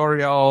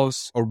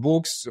tutorials or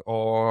books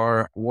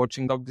or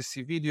watching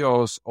WC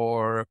videos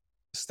or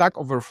Stack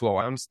Overflow.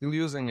 I'm still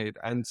using it.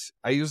 And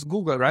I use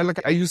Google, right?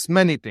 Like I use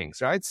many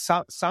things, right?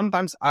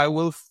 Sometimes I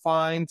will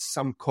find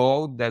some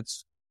code that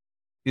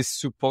is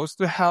supposed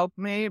to help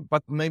me,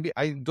 but maybe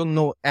I don't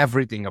know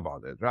everything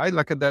about it, right?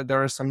 Like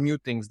there are some new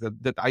things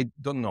that I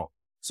don't know.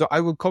 So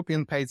I will copy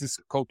and paste this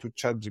code to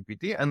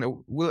ChatGPT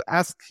and will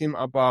ask him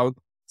about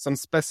some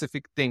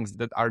specific things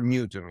that are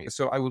new to me.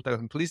 So I will tell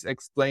him, please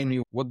explain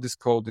me what this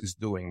code is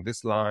doing,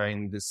 this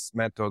line, this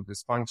method,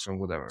 this function,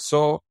 whatever.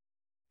 So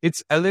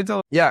it's a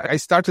little, I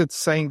started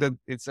saying that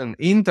it's an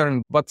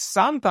intern, but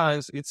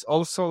sometimes it's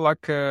also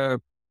like a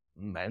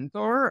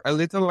mentor, a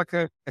little like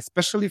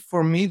especially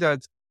for me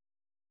that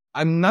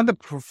I'm not a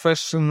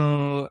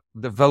professional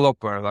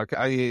developer. Like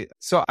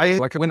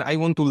when I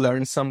want to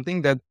learn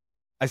something that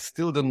I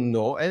still don't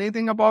know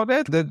anything about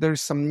it, that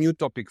there's some new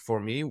topic for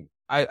me.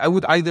 I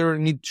would either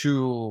need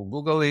to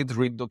Google it,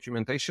 read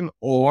documentation,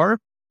 or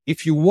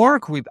if you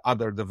work with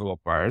other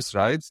developers,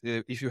 right?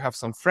 If you have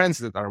some friends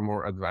that are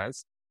more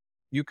advanced,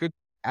 you could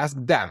ask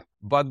them.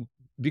 But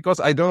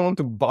because I don't want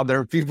to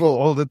bother people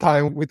all the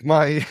time with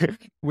my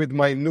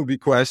newbie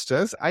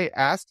questions, I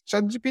asked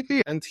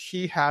ChatGPT and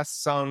he has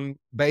some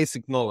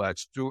basic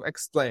knowledge to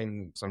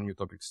explain some new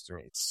topics to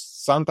me.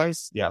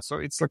 Sometimes, so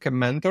it's like a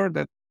mentor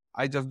that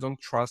I just don't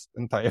trust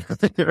entirely.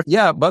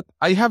 But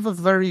I have a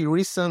very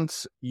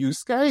recent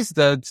use case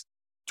that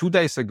 2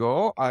 days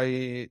ago,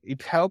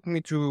 it helped me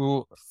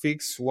to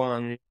fix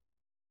one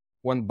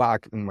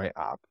bug in my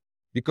app.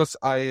 because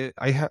I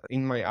have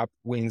in my app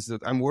wins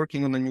that I'm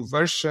working on a new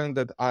version,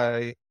 that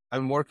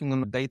I'm working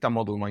on a data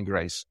model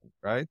migration,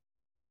 right?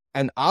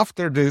 And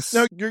after this,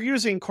 No, you're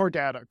using core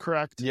data,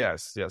 correct?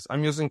 yes,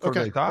 I'm using core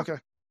data. Okay.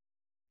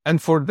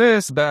 And for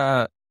this,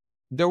 there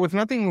was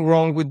nothing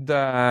wrong with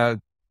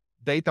the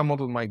data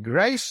model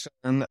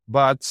migration,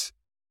 but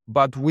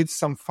with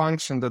some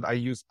function that I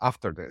use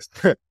after this.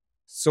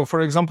 So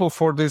for example,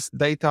 for this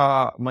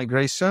data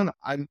migration,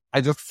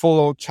 I just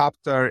follow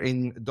chapter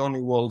in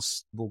Donny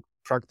Wall's book,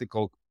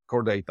 Practical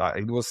Core Data.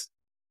 It was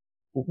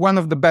one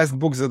of the best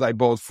books that I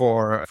bought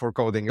for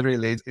coding.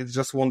 Really, it's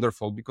just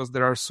wonderful because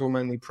there are so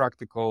many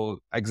practical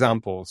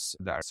examples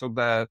there. So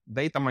the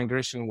data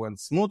migration went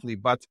smoothly,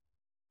 but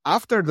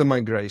after the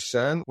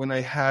migration, when I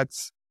had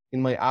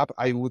in my app,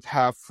 I would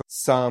have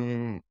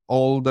some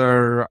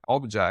older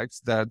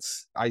objects,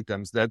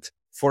 items that,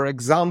 for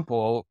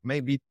example,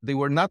 maybe they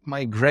were not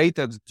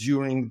migrated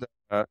during the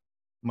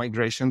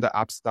migration, the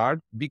app start,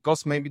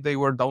 because maybe they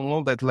were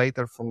downloaded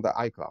later from the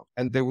iCloud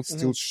and they would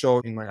still show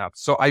in my app.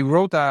 So I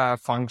wrote a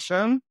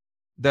function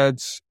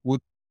that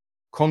would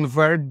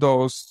convert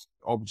those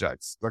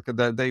objects, like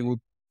that they would,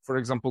 for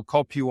example,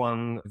 copy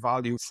one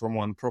value from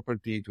one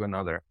property to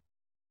another.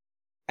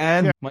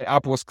 And my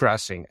app was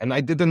crashing and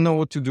I didn't know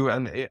what to do.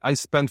 And I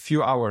spent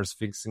few hours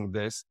fixing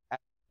this,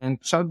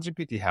 and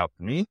ChatGPT helped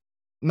me.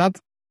 Not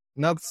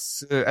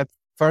at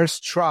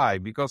first try,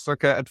 because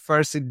at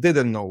first it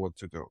didn't know what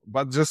to do,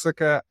 but just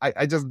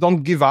I just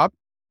don't give up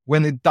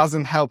when it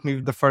doesn't help me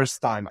the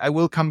first time. I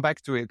will come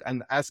back to it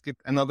and ask it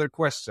another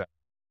question.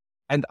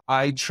 And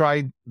I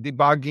tried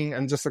debugging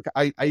and just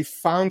I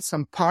found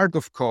some part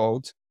of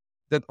code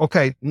that,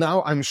 okay,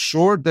 now I'm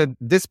sure that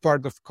this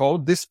part of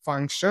code, this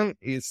function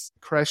is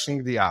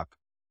crashing the app.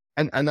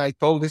 And I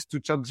told this to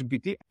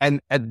ChatGPT.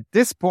 And at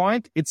this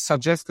point, it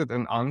suggested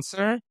an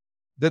answer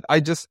that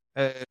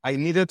I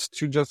needed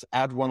to just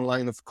add one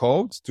line of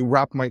code to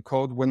wrap my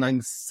code when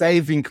I'm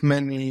saving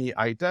many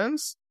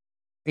items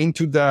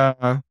into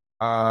the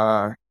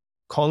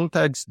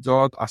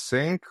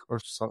context.async or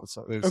so.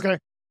 Okay.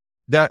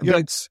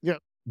 That's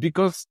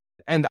because,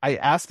 and I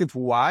asked it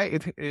why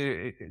it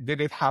did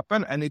it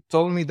happen, and it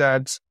told me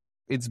that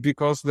it's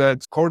because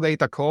that core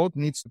data code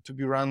needs to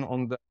be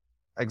run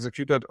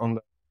executed on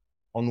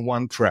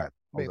one thread.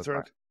 Main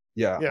thread.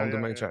 On the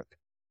main thread.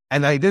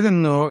 And I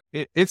didn't know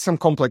it's some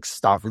complex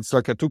stuff. It's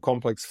like too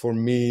complex for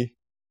me,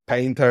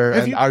 painter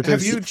and artist.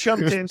 Have you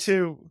jumped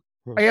into?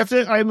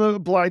 I'm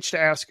obliged to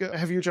ask.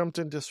 Have you jumped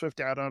into Swift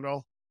Data at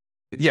all?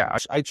 Yeah,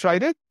 I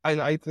tried it, and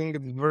I think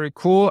it's very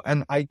cool.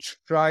 And I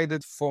tried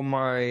it for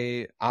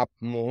my app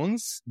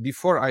Moons.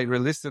 Before I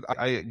released it,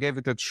 I gave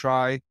it a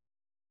try.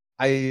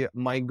 I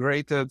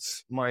migrated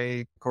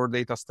my core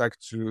data stack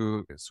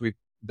to Swift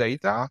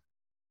Data,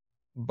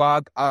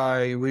 but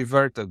I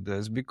reverted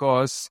this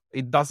because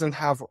it doesn't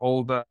have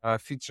all the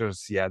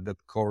features yet that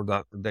core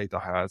data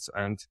has.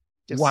 And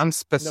one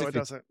specific, no, it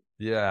doesn't.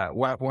 Yeah,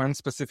 one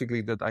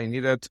specifically that I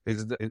needed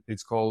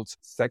it's called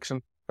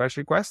section fetch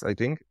request, I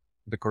think.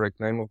 The correct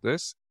name of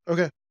this.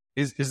 Okay.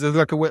 Is it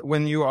like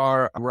when you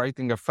are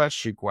writing a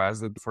fetch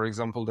request that, for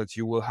example, that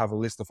you will have a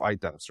list of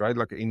items, right?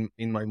 Like in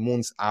my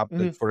Moons app,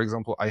 that, for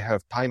example, I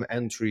have time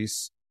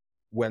entries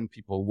when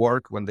people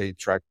work, when they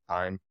track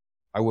time.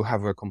 I will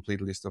have a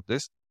complete list of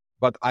this,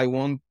 but I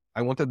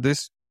wanted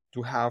this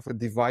to have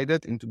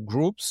divided into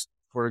groups,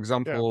 for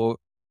example,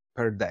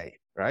 per day,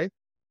 right?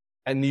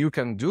 And you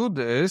can do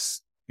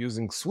this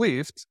using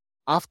Swift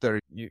after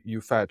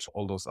you fetch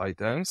all those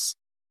items.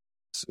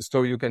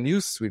 So you can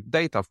use Swift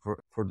Data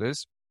for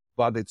this,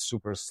 but it's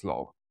super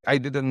slow. I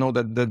didn't know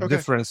that the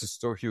difference is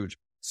so huge.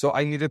 So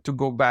I needed to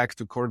go back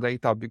to core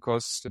data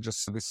because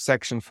just this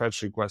section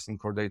fetch request in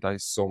core data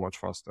is so much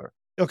faster.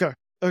 Okay.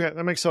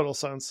 That makes total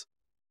sense.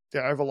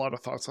 Yeah, I have a lot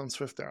of thoughts on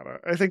Swift Data.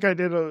 I think I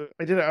did an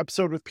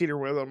episode with Peter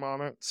Witham on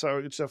it, so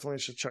you definitely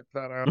should check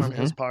that out on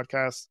his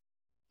podcast.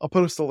 I'll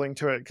post a link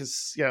to it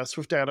because,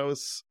 Swift Data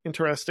is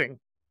interesting.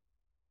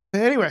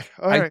 Anyway,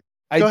 all right.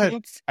 Go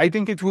ahead. I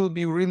think it will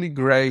be really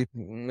great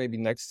maybe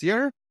next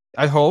year.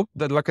 I hope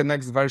that like a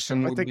next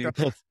version would be.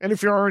 And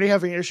if you're already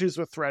having issues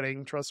with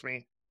threading, trust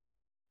me.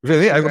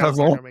 Really? I will have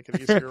more. Make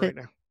it easier right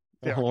now.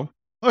 Yeah.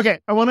 Okay,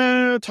 I want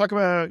to talk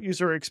about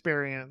user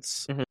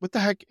experience. What the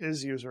heck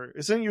is user?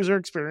 Isn't user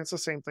experience the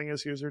same thing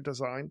as user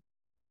design?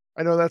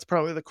 I know that's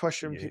probably the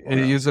question people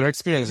have. User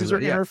experience. User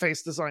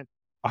interface design.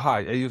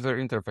 A user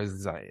interface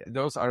design.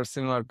 Those are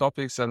similar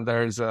topics, and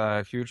there's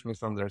a huge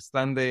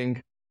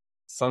misunderstanding.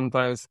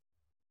 Sometimes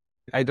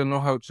I don't know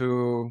how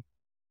to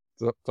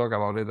talk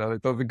about it a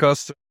little,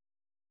 because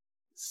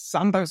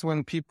sometimes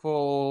when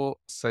people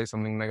say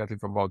something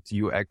negative about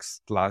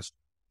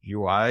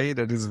UX/UI,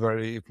 that is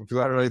very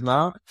popular right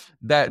now,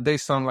 that they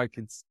sound like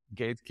it's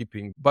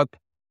gatekeeping, but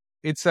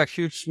it's a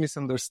huge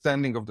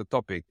misunderstanding of the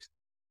topic.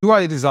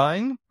 UI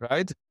design,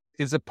 right,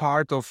 is a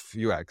part of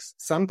UX.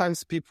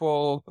 Sometimes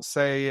people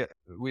say,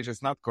 which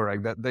is not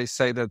correct, that they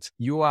say that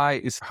UI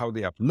is how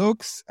the app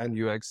looks and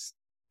UX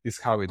is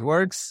how it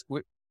works,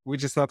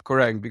 which is not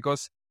correct,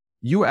 because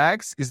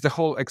UX is the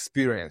whole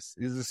experience.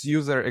 It's this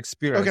user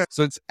experience. Okay.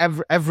 So it's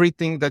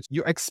everything that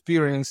you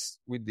experience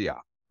with the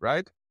app,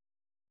 right?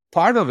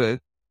 Part of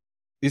it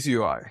is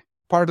UI.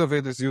 Part of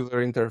it is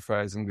user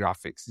interface and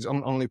graphics. It's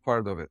only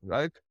part of it,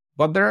 right?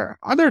 But there are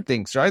other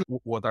things, right?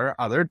 What are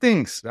other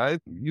things, right?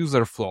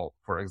 User flow,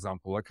 for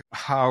example, like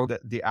how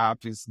the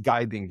app is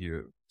guiding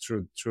you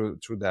through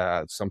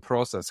some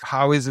process.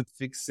 How is it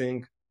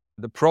fixing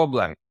the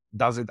problem?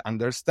 Does it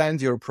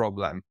understand your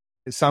problem?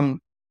 Some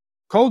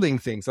coding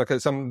things, like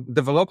some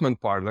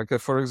development part, like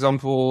for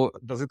example,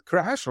 does it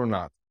crash or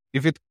not?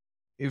 If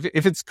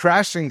it's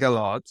crashing a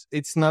lot,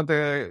 it's not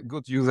a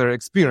good user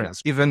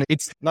experience. Even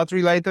it's not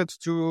related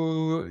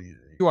to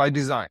UI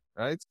design,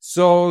 right?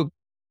 So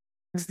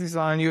this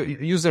design,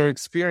 user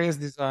experience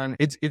design,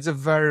 it's a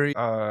very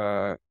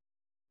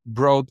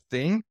broad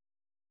thing,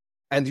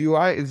 and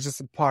UI is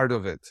just a part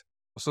of it.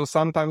 So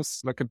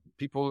sometimes like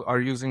people are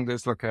using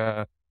this like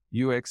a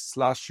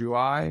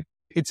UX/UI.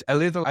 It's a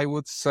little, I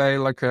would say,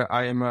 like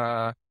I am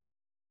a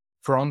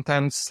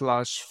front-end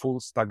 / full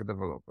stack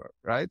developer,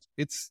 right?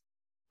 It's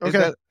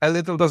Okay. a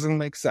little doesn't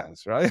make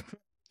sense, right?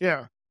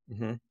 Yeah.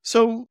 Mm-hmm.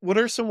 So what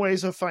are some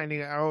ways of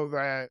finding out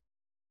that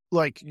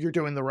like you're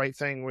doing the right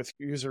thing with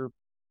user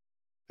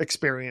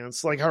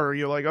experience? Like, how are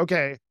you like,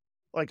 okay,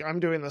 like I'm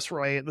doing this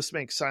right, this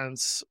makes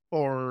sense?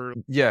 Or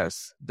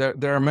Yes,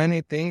 there are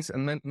many things,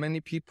 and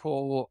many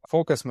people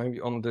focus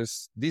maybe on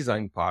this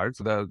design part.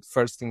 The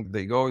first thing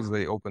they go is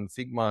they open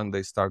Figma and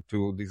they start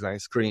to design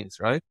screens,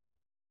 right?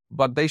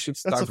 But they should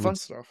that's start the fun with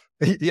stuff.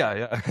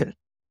 yeah.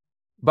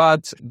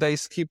 But they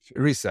skip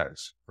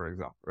research, for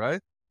example,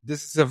 right?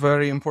 This is a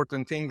very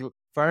important thing.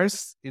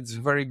 First, it's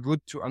very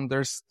good to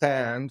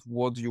understand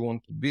what you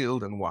want to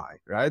build and why,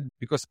 right?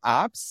 Because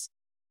apps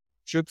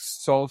should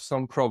solve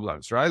some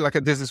problems, right? Like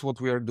this is what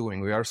we are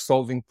doing. We are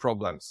solving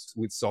problems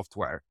with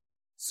software.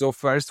 So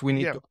first we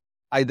need to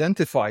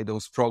identify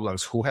those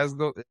problems. Who has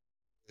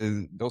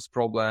those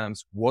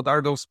problems? What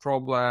are those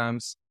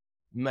problems?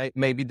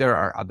 Maybe there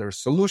are other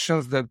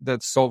solutions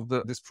that solve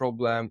this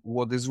problem.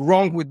 What is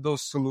wrong with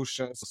those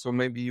solutions? So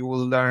maybe you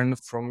will learn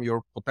from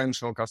your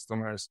potential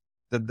customers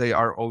that they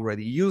are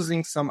already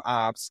using some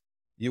apps.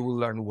 You will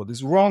learn what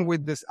is wrong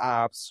with these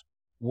apps,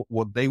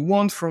 what they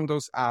want from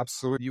those apps,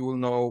 so you will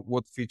know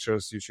what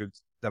features you should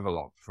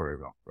develop, for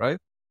example, right?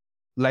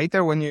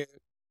 Later,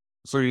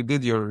 you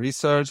did your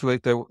research,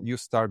 later you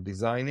start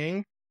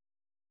designing.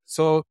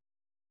 So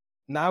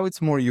now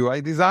it's more UI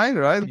design,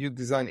 right? You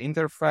design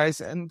interface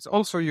and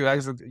also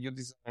UX, you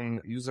design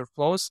user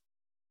flows.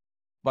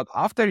 But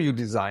after you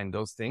design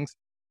those things,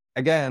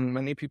 again,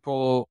 many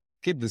people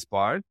skip this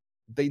part.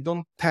 They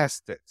don't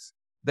test it.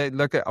 They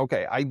look at,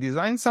 okay, I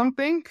designed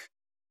something,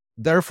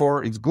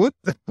 therefore it's good,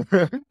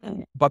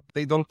 but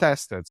they don't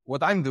test it.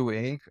 What I'm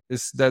doing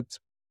is that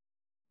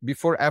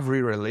before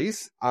every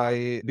release,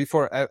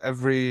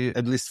 every,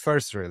 at least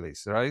first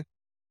release, right?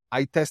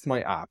 I test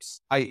my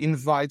apps. I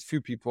invite few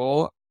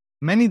people.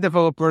 Many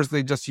developers,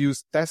 they just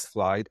use test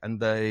flight and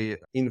they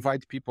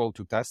invite people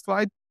to test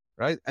flight,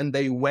 right? And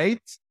they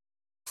wait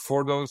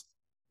for those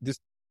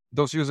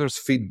users'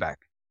 feedback,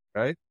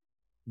 right?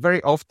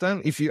 Very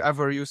often, if you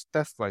ever use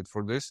test flight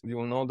for this, you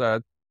will know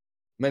that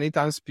many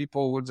times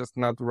people will just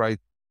not write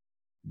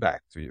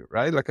back to you,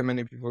 right? Like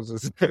many people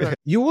just,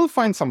 you will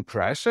find some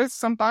crashes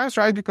sometimes,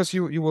 right? Because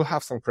you will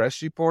have some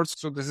crash reports.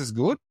 So this is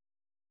good,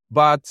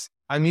 but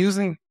I'm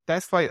using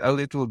test flight a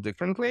little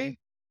differently.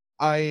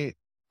 I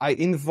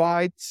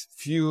invite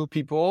few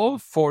people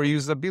for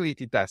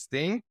usability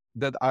testing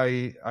that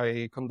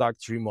I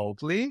conduct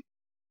remotely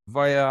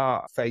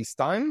via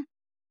FaceTime.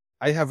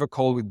 I have a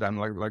call with them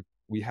like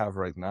we have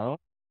right now.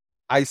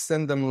 I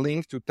send them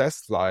link to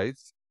test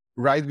flights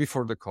right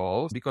before the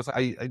call because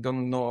I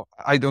don't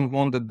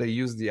want that they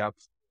use the app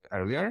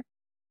earlier.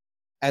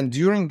 And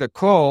during the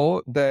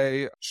call,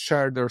 they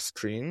share their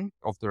screen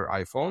of their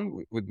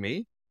iPhone with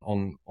me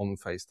on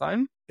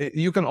FaceTime.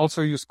 You can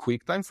also use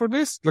QuickTime for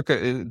this. Look,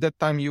 that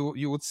time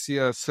you would see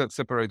a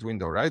separate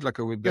window, right? Like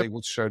they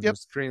would share the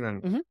screen.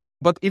 And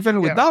But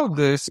even without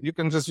this, you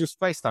can just use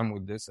FaceTime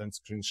with this and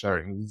screen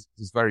sharing.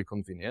 It's very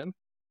convenient.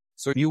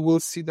 So you will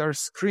see their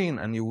screen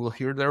and you will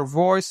hear their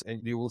voice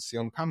and you will see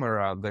on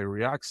camera their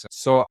reaction.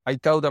 So I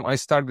tell them,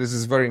 this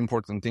is very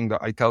important thing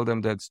that I tell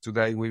them that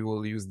today we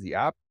will use the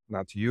app,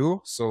 not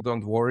you. So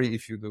don't worry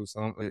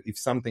if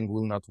something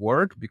will not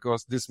work,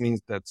 because this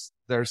means that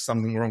there's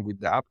something wrong with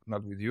the app,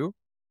 not with you.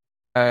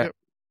 I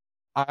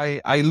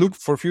look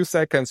for a few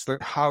seconds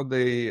at how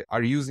they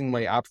are using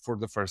my app for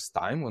the first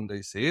time. When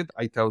they see it,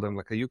 I tell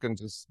them you can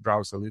just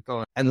browse a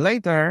little. And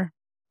later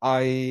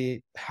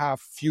I have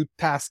few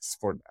tasks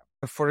for them.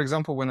 For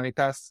example, when I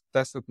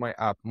tested my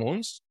app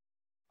Moons,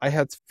 I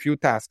had few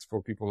tasks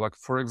for people.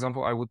 For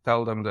example, I would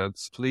tell them that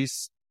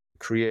please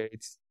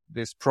create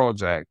this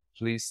project,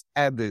 please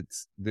edit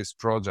this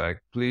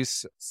project,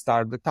 please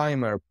start the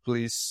timer,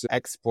 please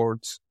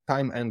export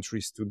time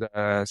entries to the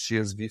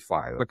CSV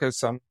file.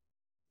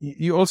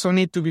 You also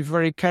need to be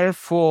very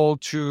careful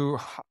to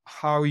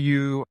how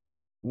you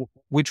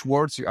which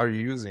words are you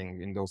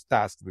using in those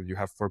tasks that you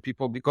have for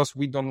people, because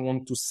we don't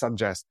want to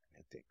suggest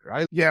anything,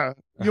 right? Yeah.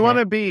 You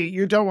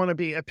don't want to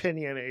be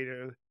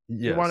opinionated.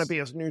 You want to Yes, be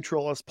as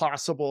neutral as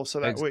possible so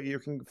that way you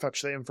can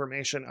fetch the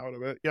information out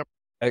of it. Yep.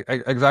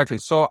 exactly.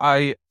 So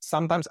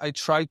sometimes I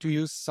try to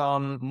use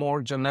some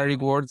more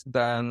generic words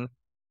than,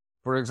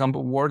 for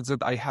example, words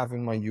that I have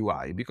in my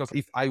UI, because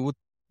if I would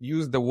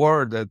use the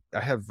word that I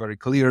have very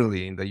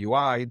clearly in the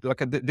UI,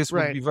 this would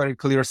Right. be very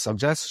clear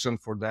suggestion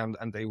for them,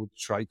 and they would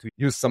try to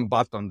use some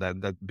button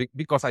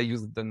because I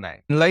used the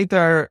name.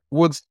 Later,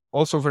 what's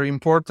also very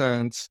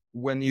important,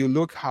 when you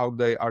look how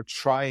they are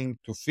trying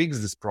to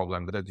fix this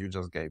problem that you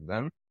just gave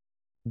them,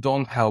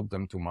 don't help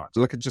them too much.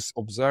 Just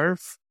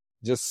observe,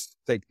 just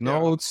take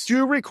notes. Do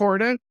you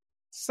record it?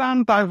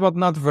 Sometimes, but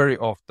not very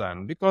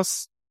often,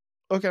 because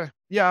Okay.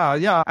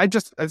 yeah. I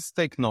just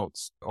take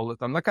notes all the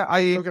time.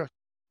 Okay.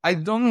 I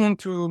don't want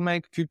to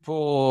make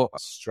people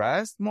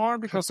stressed more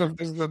because of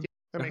this.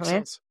 That makes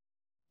sense.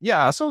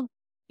 Yeah. So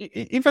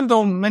even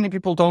though many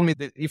people told me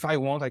that if I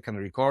want, I can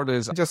record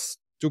this, I just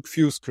took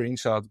few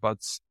screenshots,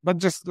 but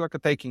just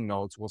taking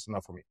notes was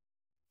enough for me.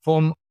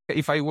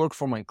 If I work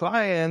for my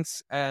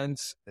clients and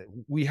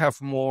we have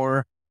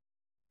more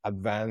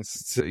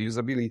advanced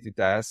usability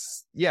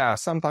tests, yeah,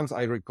 sometimes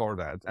I record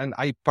that. And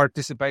I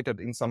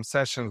participated in some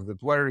sessions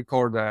that were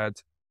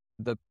recorded,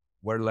 that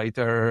were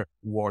later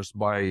watched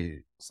by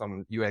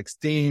some UX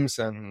teams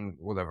and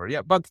whatever.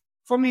 Yeah. But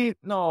for me,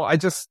 no,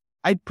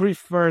 I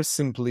prefer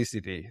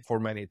simplicity for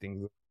many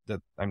things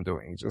that I'm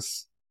doing.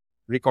 Just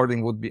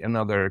recording would be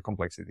another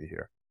complexity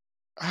here.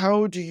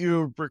 How do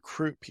you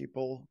recruit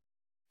people?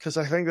 Because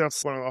I think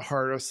that's one of the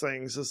hardest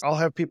things is I'll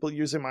have people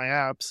using my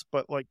apps,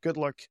 but good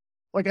luck.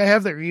 I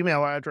have their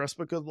email address,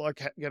 but good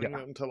luck getting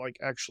them to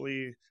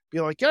actually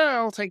be like, yeah,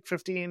 I'll take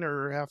 15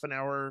 or half an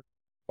hour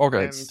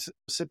and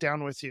sit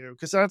down with you.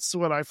 Because that's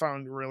what I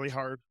found really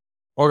hard.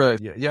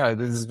 Okay. Yeah,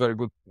 this is a very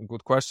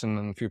good question.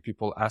 And a few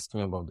people asked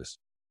me about this.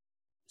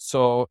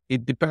 So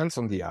it depends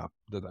on the app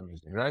that I'm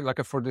using,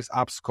 right? For this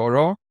app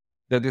Scoro,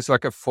 that is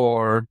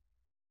for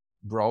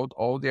broad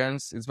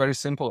audience. It's very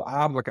simple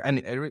app,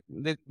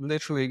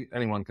 literally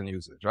anyone can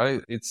use it,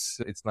 right? It's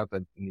not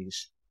a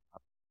niche.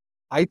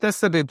 I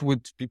tested it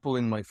with people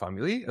in my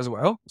family as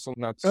well. So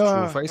not through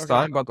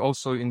FaceTime, but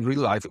also in real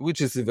life,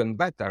 which is even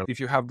better. If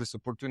you have this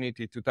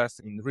opportunity to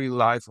test in real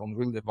life on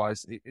real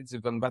device, it's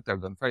even better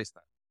than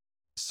FaceTime.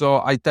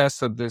 So I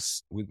tested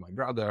this with my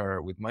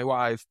brother, with my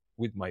wife,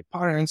 with my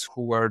parents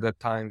who were at that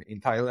time in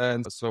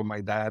Thailand. So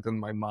my dad and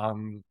my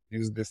mom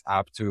used this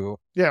app to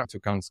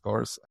count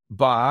scores.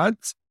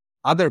 But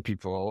other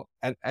people,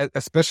 and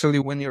especially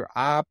when your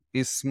app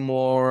is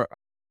more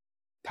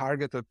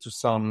targeted to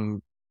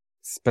some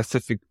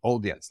specific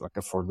audience,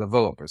 for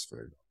developers, for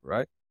example,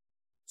 right?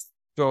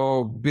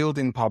 So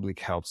building public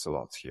helps a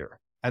lot here.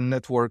 And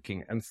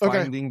networking and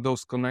finding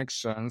those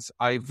connections.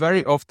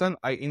 Very often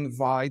I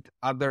invite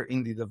other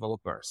indie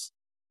developers.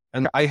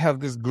 And I have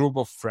this group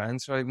of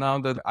friends right now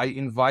that I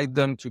invite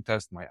them to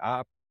test my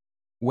app.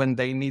 When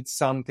they need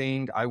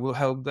something, I will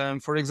help them.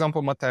 For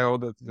example, Matteo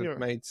that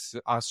made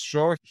us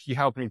show, he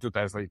helped me to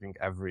test, I think,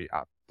 every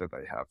app that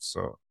I have.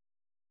 So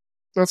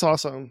that's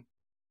awesome.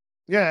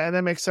 Yeah, and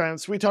that makes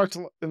sense. We talked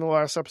in the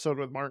last episode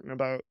with Martin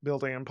about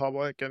building in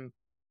public, and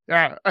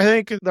yeah, I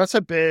think that's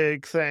a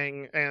big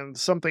thing and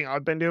something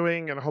I've been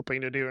doing and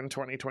hoping to do in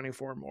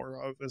 2024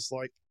 more of is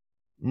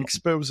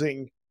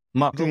exposing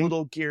the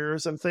little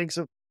gears and things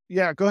of,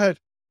 go ahead.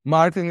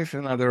 Martin is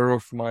another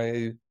of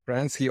my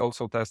friends. He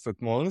also tested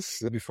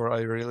once before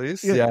I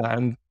released. Yeah.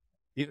 And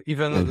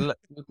even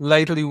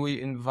lately we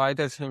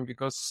invited him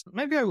because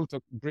maybe I will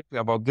talk briefly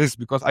about this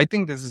because I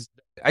think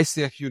I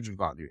see a huge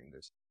value in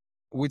this.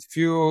 With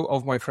few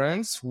of my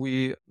friends,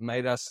 we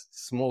made a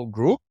small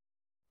group,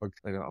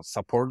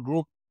 support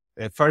group.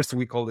 At first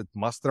we called it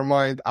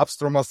Mastermind, App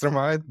Store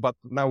Mastermind, but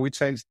now we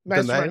changed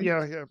the name.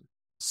 Yeah.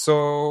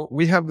 So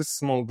we have this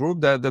small group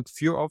that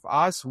few of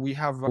us, we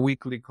have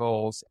weekly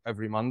calls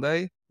every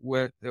Monday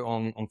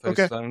on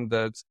FaceTime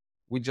that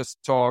we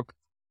just talk.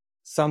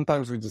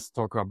 Sometimes we just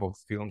talk about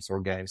films or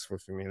games for a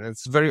few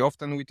minutes. Very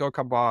often we talk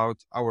about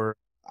our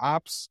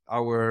apps,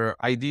 our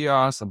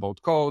ideas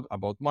about code,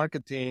 about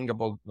marketing,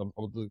 about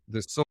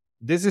this. So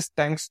this is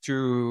thanks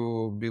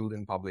to Build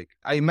in Public.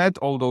 I met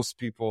all those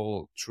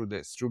people through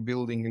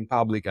building in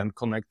public and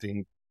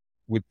connecting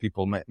with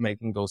people,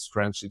 making those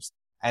friendships.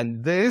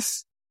 And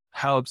this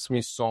helps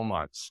me so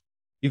much.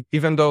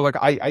 Even though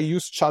I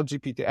use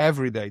ChatGPT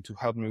every day to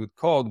help me with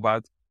code,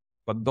 but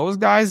those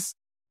guys,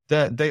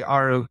 they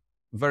are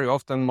very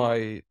often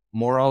my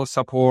moral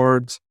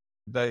support.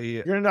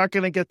 You're not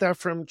going to get that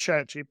from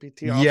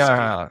ChatGPTovski.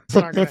 Yeah. It's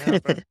not going to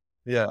happen.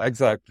 Yeah,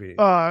 exactly.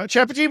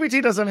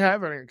 ChatGPT doesn't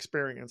have any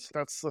experience.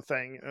 That's the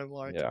thing. And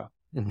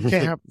you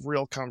can't have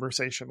real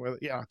conversation with it.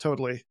 Yeah,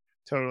 totally.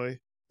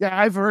 Yeah,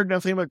 I've heard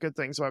nothing but good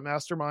things about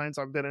masterminds.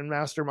 I've been in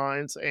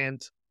masterminds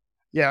and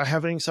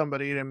having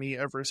somebody to meet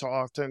every so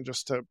often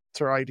just to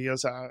throw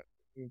ideas at.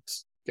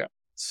 It's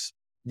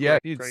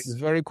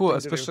very cool,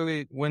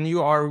 especially when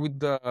you are with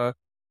the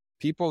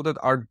people that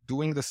are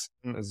doing the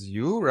same as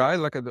you, right?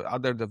 Like the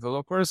other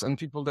developers and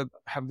people that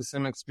have the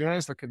same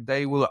experience, like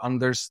they will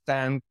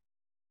understand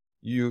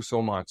you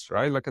so much,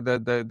 right? Like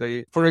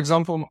they, for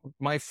example,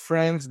 my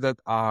friends that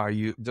are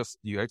just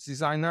UX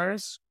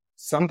designers,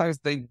 sometimes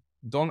they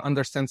don't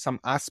understand some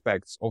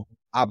aspects of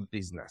app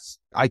business.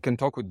 I can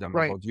talk with them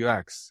about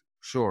UX,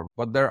 sure,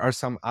 but there are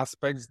some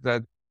aspects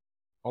that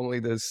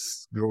only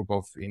this group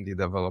of indie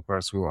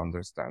developers will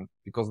understand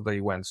because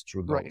they went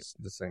through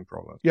the same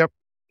problems. Yep.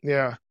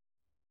 Yeah.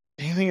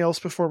 Anything else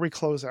before we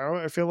close out?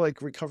 I feel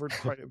like we covered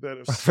quite a bit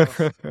of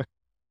stuff.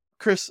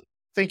 Kris,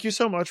 thank you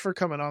so much for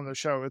coming on the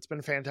show. It's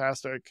been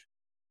fantastic.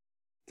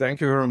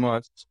 Thank you very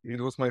much. It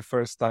was my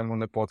first time on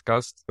the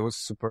podcast. I was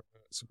super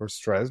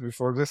stressed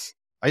before this.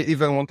 I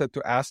even wanted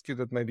to ask you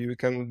that maybe we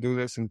can do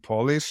this in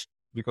Polish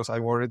because I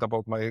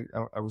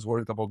was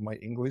worried about my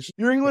English.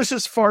 Your English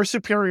is far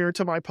superior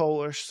to my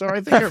Polish, so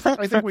I think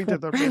we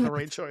made the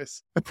right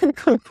choice.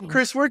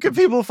 Kris, where can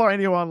people find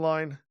you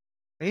online?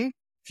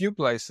 Few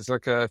places.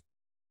 Like a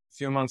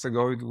few months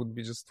ago, it would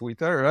be just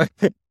Twitter,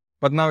 right?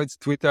 But now it's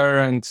Twitter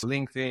and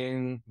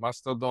LinkedIn,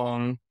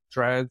 Mastodon,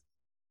 Thread.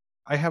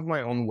 I have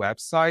my own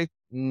website,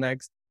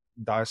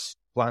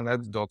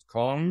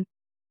 next-planet.com.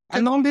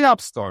 And on the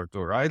App Store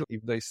too, right?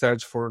 If they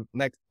search for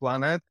Next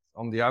Planet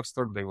on the App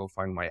Store, they will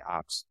find my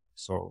apps.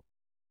 So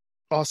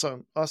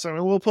awesome.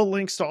 And we'll put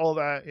links to all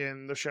that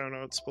in the show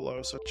notes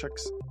below. So check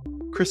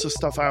Kris's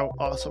stuff out.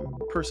 Awesome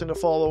person to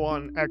follow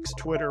on X,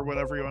 Twitter,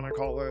 whatever you want to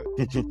call it,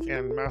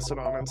 and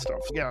Mastodon and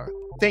stuff. Yeah.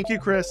 Thank you,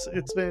 Kris.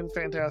 It's been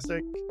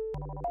fantastic.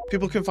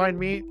 People can find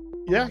me.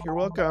 Yeah, you're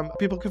welcome.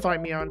 People can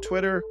find me on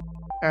Twitter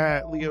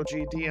at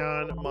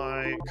LeoGDion.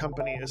 My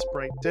company is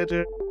Bright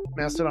Digit.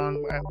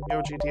 Mastodon at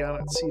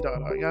LeoGDion at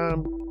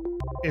c.im.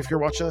 If you're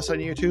watching this on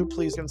YouTube,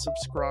 please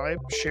subscribe,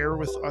 share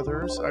with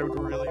others. I would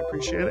really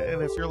appreciate it.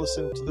 And if you're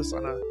listening to this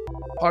on a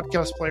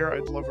podcast player,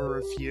 I'd love a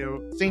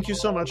review. Thank you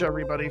so much,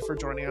 everybody, for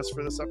joining us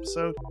for this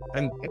episode.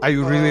 And I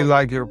really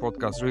like your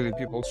podcast. Really,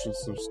 people should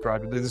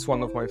subscribe. This is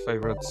one of my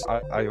favorite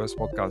iOS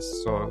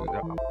podcasts. So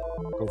yeah,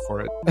 go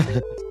for it.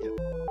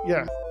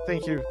 Yeah.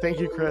 Thank you,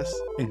 Kris.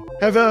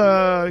 Have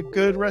a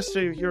good rest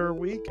of your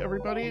week,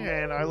 everybody.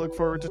 And I look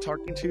forward to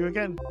talking to you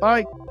again.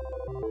 Bye.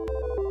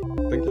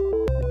 Thank you.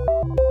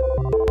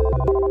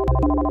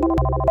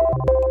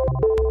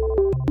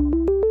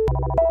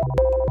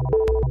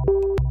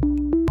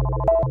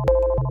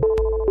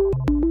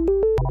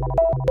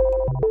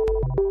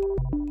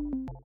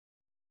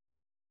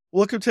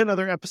 Welcome to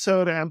another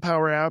episode of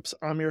Empower Apps.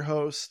 I'm your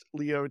host,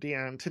 Leo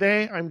Dian.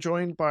 Today, I'm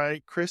joined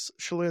by Kris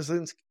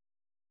Slazinski.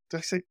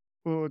 Did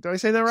I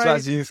say that right?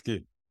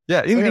 Slazinski.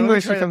 Yeah, in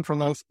English you can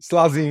pronounce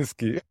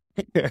Slazinski.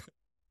 I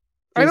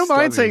don't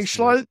mind saying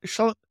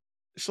Slazinski.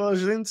 Is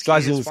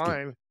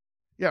fine.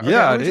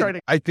 Yeah, okay,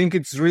 I think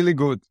it's really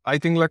good. I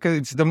think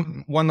it's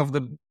one of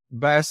the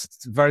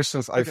best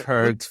versions I've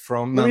heard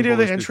from. Let me do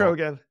the intro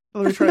again.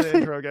 Let me try the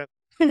intro again.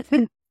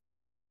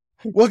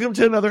 Welcome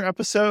to another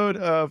episode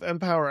of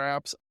Empower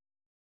Apps.